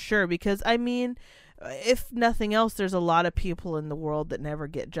that for sure, because I mean, if nothing else, there's a lot of people in the world that never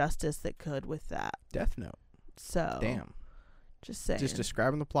get justice that could with that. Death Note. So Damn. just saying. Just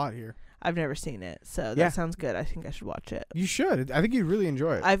describing the plot here. I've never seen it, so that Yeah. sounds good. I think I should watch it. You should. I think you'd really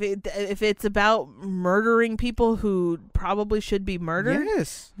enjoy it. If it's about murdering people who probably should be murdered,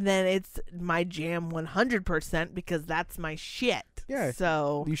 Yes. then it's my jam 100% because that's my shit. Yeah.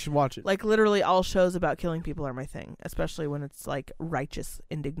 So, You should watch it. like, literally all shows about killing people are my thing, especially when it's like righteous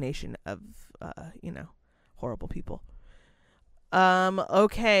indignation of, you know, horrible people.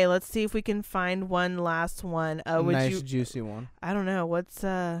 Okay, let's see if we can find one last one. Would nice, you? juicy one. I don't know. What's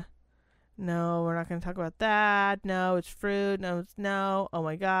No, we're not going to talk about that. No, it's fruit. No, it's no. Oh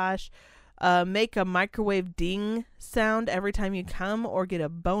my gosh. Make a microwave ding sound every time you come, or get a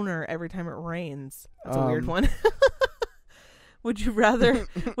boner every time it rains. That's a weird one. Would you rather?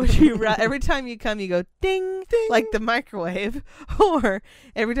 Every time you come, you go ding, Ding. like the microwave, or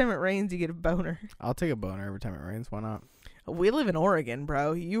every time it rains, you get a boner? I'll take a boner every time it rains. Why not? We live in Oregon,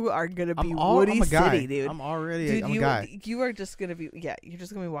 bro. You are gonna be I'm Woody a guy. City, dude. I'm already Dude, I'm a guy. you are just gonna be you're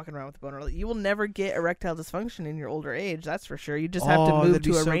just gonna be walking around with a boner. You will never get erectile dysfunction in your older age, that's for sure. You just have to move that'd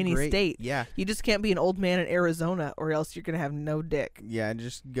be to a so rainy great. state. Yeah. You just can't be an old man in Arizona, or else you're gonna have no dick. Yeah,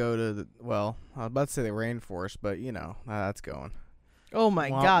 just go to the, well, I was about to say the rainforest, but you know, that's going. Oh my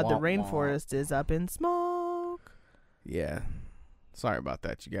Womp, God, the womp, rainforest is up in smoke. Yeah. Sorry about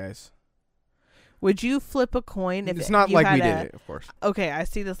that, you guys. Would you flip a coin if It's not you like had we a- did it, of course. Okay, I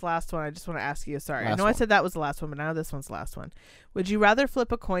see this last one. I just want to ask you. Sorry, I Last know I one. said that was the last one, but now this one's the last one. Would you rather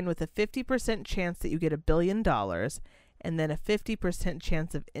flip a coin with a 50% chance that you get $1 billion, and then a 50%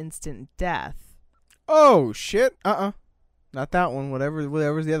 chance of instant death, Oh shit. Not that one. Whatever's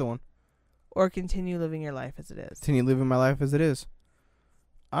the other one. or continue living your life as it is? Continue living my life as it is.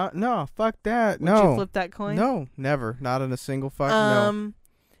 No, fuck that. Would no. you flip that coin? No, never. Not in a single fuck. No.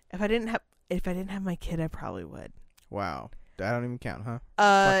 If I didn't have my kid, I probably would. Wow. That don't even count, huh?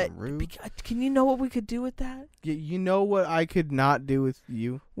 Fucking rude. Can you know what we could do with that? You know what I could not do with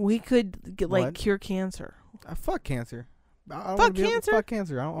you? We could get What? cure cancer. Fuck cancer. Fuck cancer. Fuck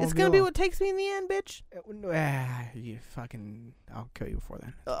cancer. I don't It's gonna be what takes me in the end, bitch. You fucking. I'll kill you before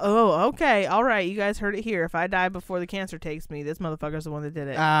then. Oh, okay. All right. You guys heard it here. If I die before the cancer takes me, this motherfucker's the one that did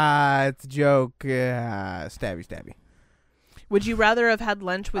it. It's a joke. Stabby. Would you rather have had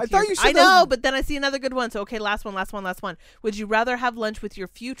lunch with I know, but then I see another good one. So, okay, last one. Would you rather have lunch with your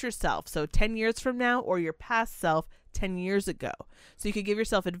future self, so 10 years from now, or your past self 10 years ago? So you could give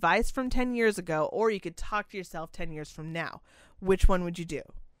yourself advice from 10 years ago, or you could talk to yourself 10 years from now. Which one would you do?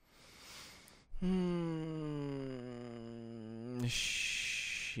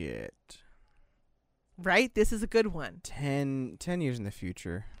 Shit. Right? This is a good one. 10 years in the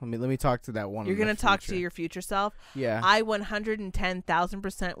future. Let me talk to that one. You're going to talk to your future self? Yeah. I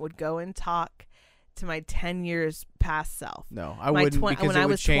 110,000% would go and talk to my 10 years past self. No, I wouldn't, because when I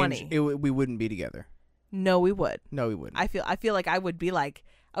was 20. We wouldn't be together. No, we would. No, we wouldn't. I feel like I would be like,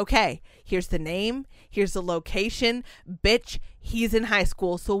 okay, here's the name, here's the location, bitch, he's in high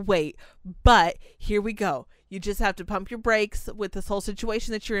school, so wait, but here we go. You just have to pump your brakes with this whole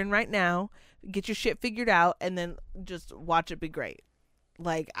situation that you're in right now, get your shit figured out, and then just watch it be great.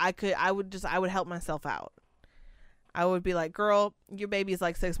 Like, I would help myself out. I would be like, girl, your baby's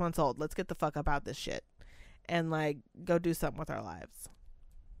like 6 months old. Let's get the fuck up out this shit and like go do something with our lives.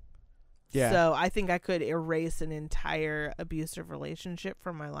 Yeah. So I think I could erase an entire abusive relationship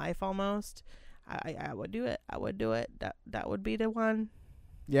from my life almost. I would do it. I would do it. That would be the one.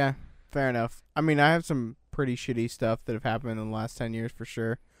 Yeah, fair enough. I mean, I have some pretty shitty stuff that have happened in the last 10 years for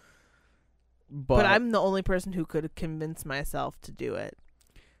sure. But I'm the only person who could convince myself to do it.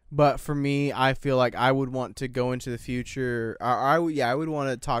 But for me, I feel like I would want to go into the future. I would want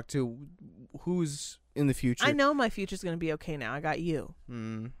to talk to who's in the future. I know my future's going to be okay now. I got you.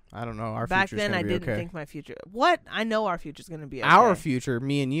 I don't know. Back then, I didn't think my future. What? I know our future's going to be okay. Our future,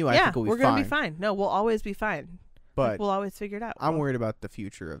 me and you, I think will be fine. Yeah, we're going to be fine. No, we'll always be fine. But we'll always figure it out. I'm worried about the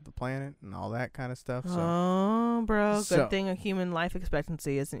future of the planet and all that kind of stuff. So. Oh, bro. Good thing a human life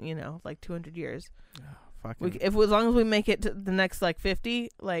expectancy isn't, like 200 years. As long as we make it to the next, 50,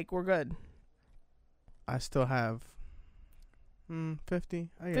 we're good. I still have 50.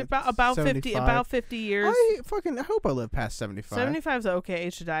 About 50. About 50 years. I hope I live past 75. 75 is an okay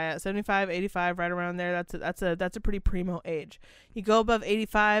age to die at. 75, 85, right around there. That's a pretty primo age. You go above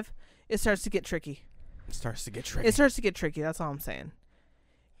 85, it starts to get tricky. It starts to get tricky. That's all I'm saying.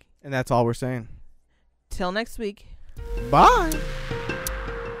 And that's all we're saying. Till next week. Bye.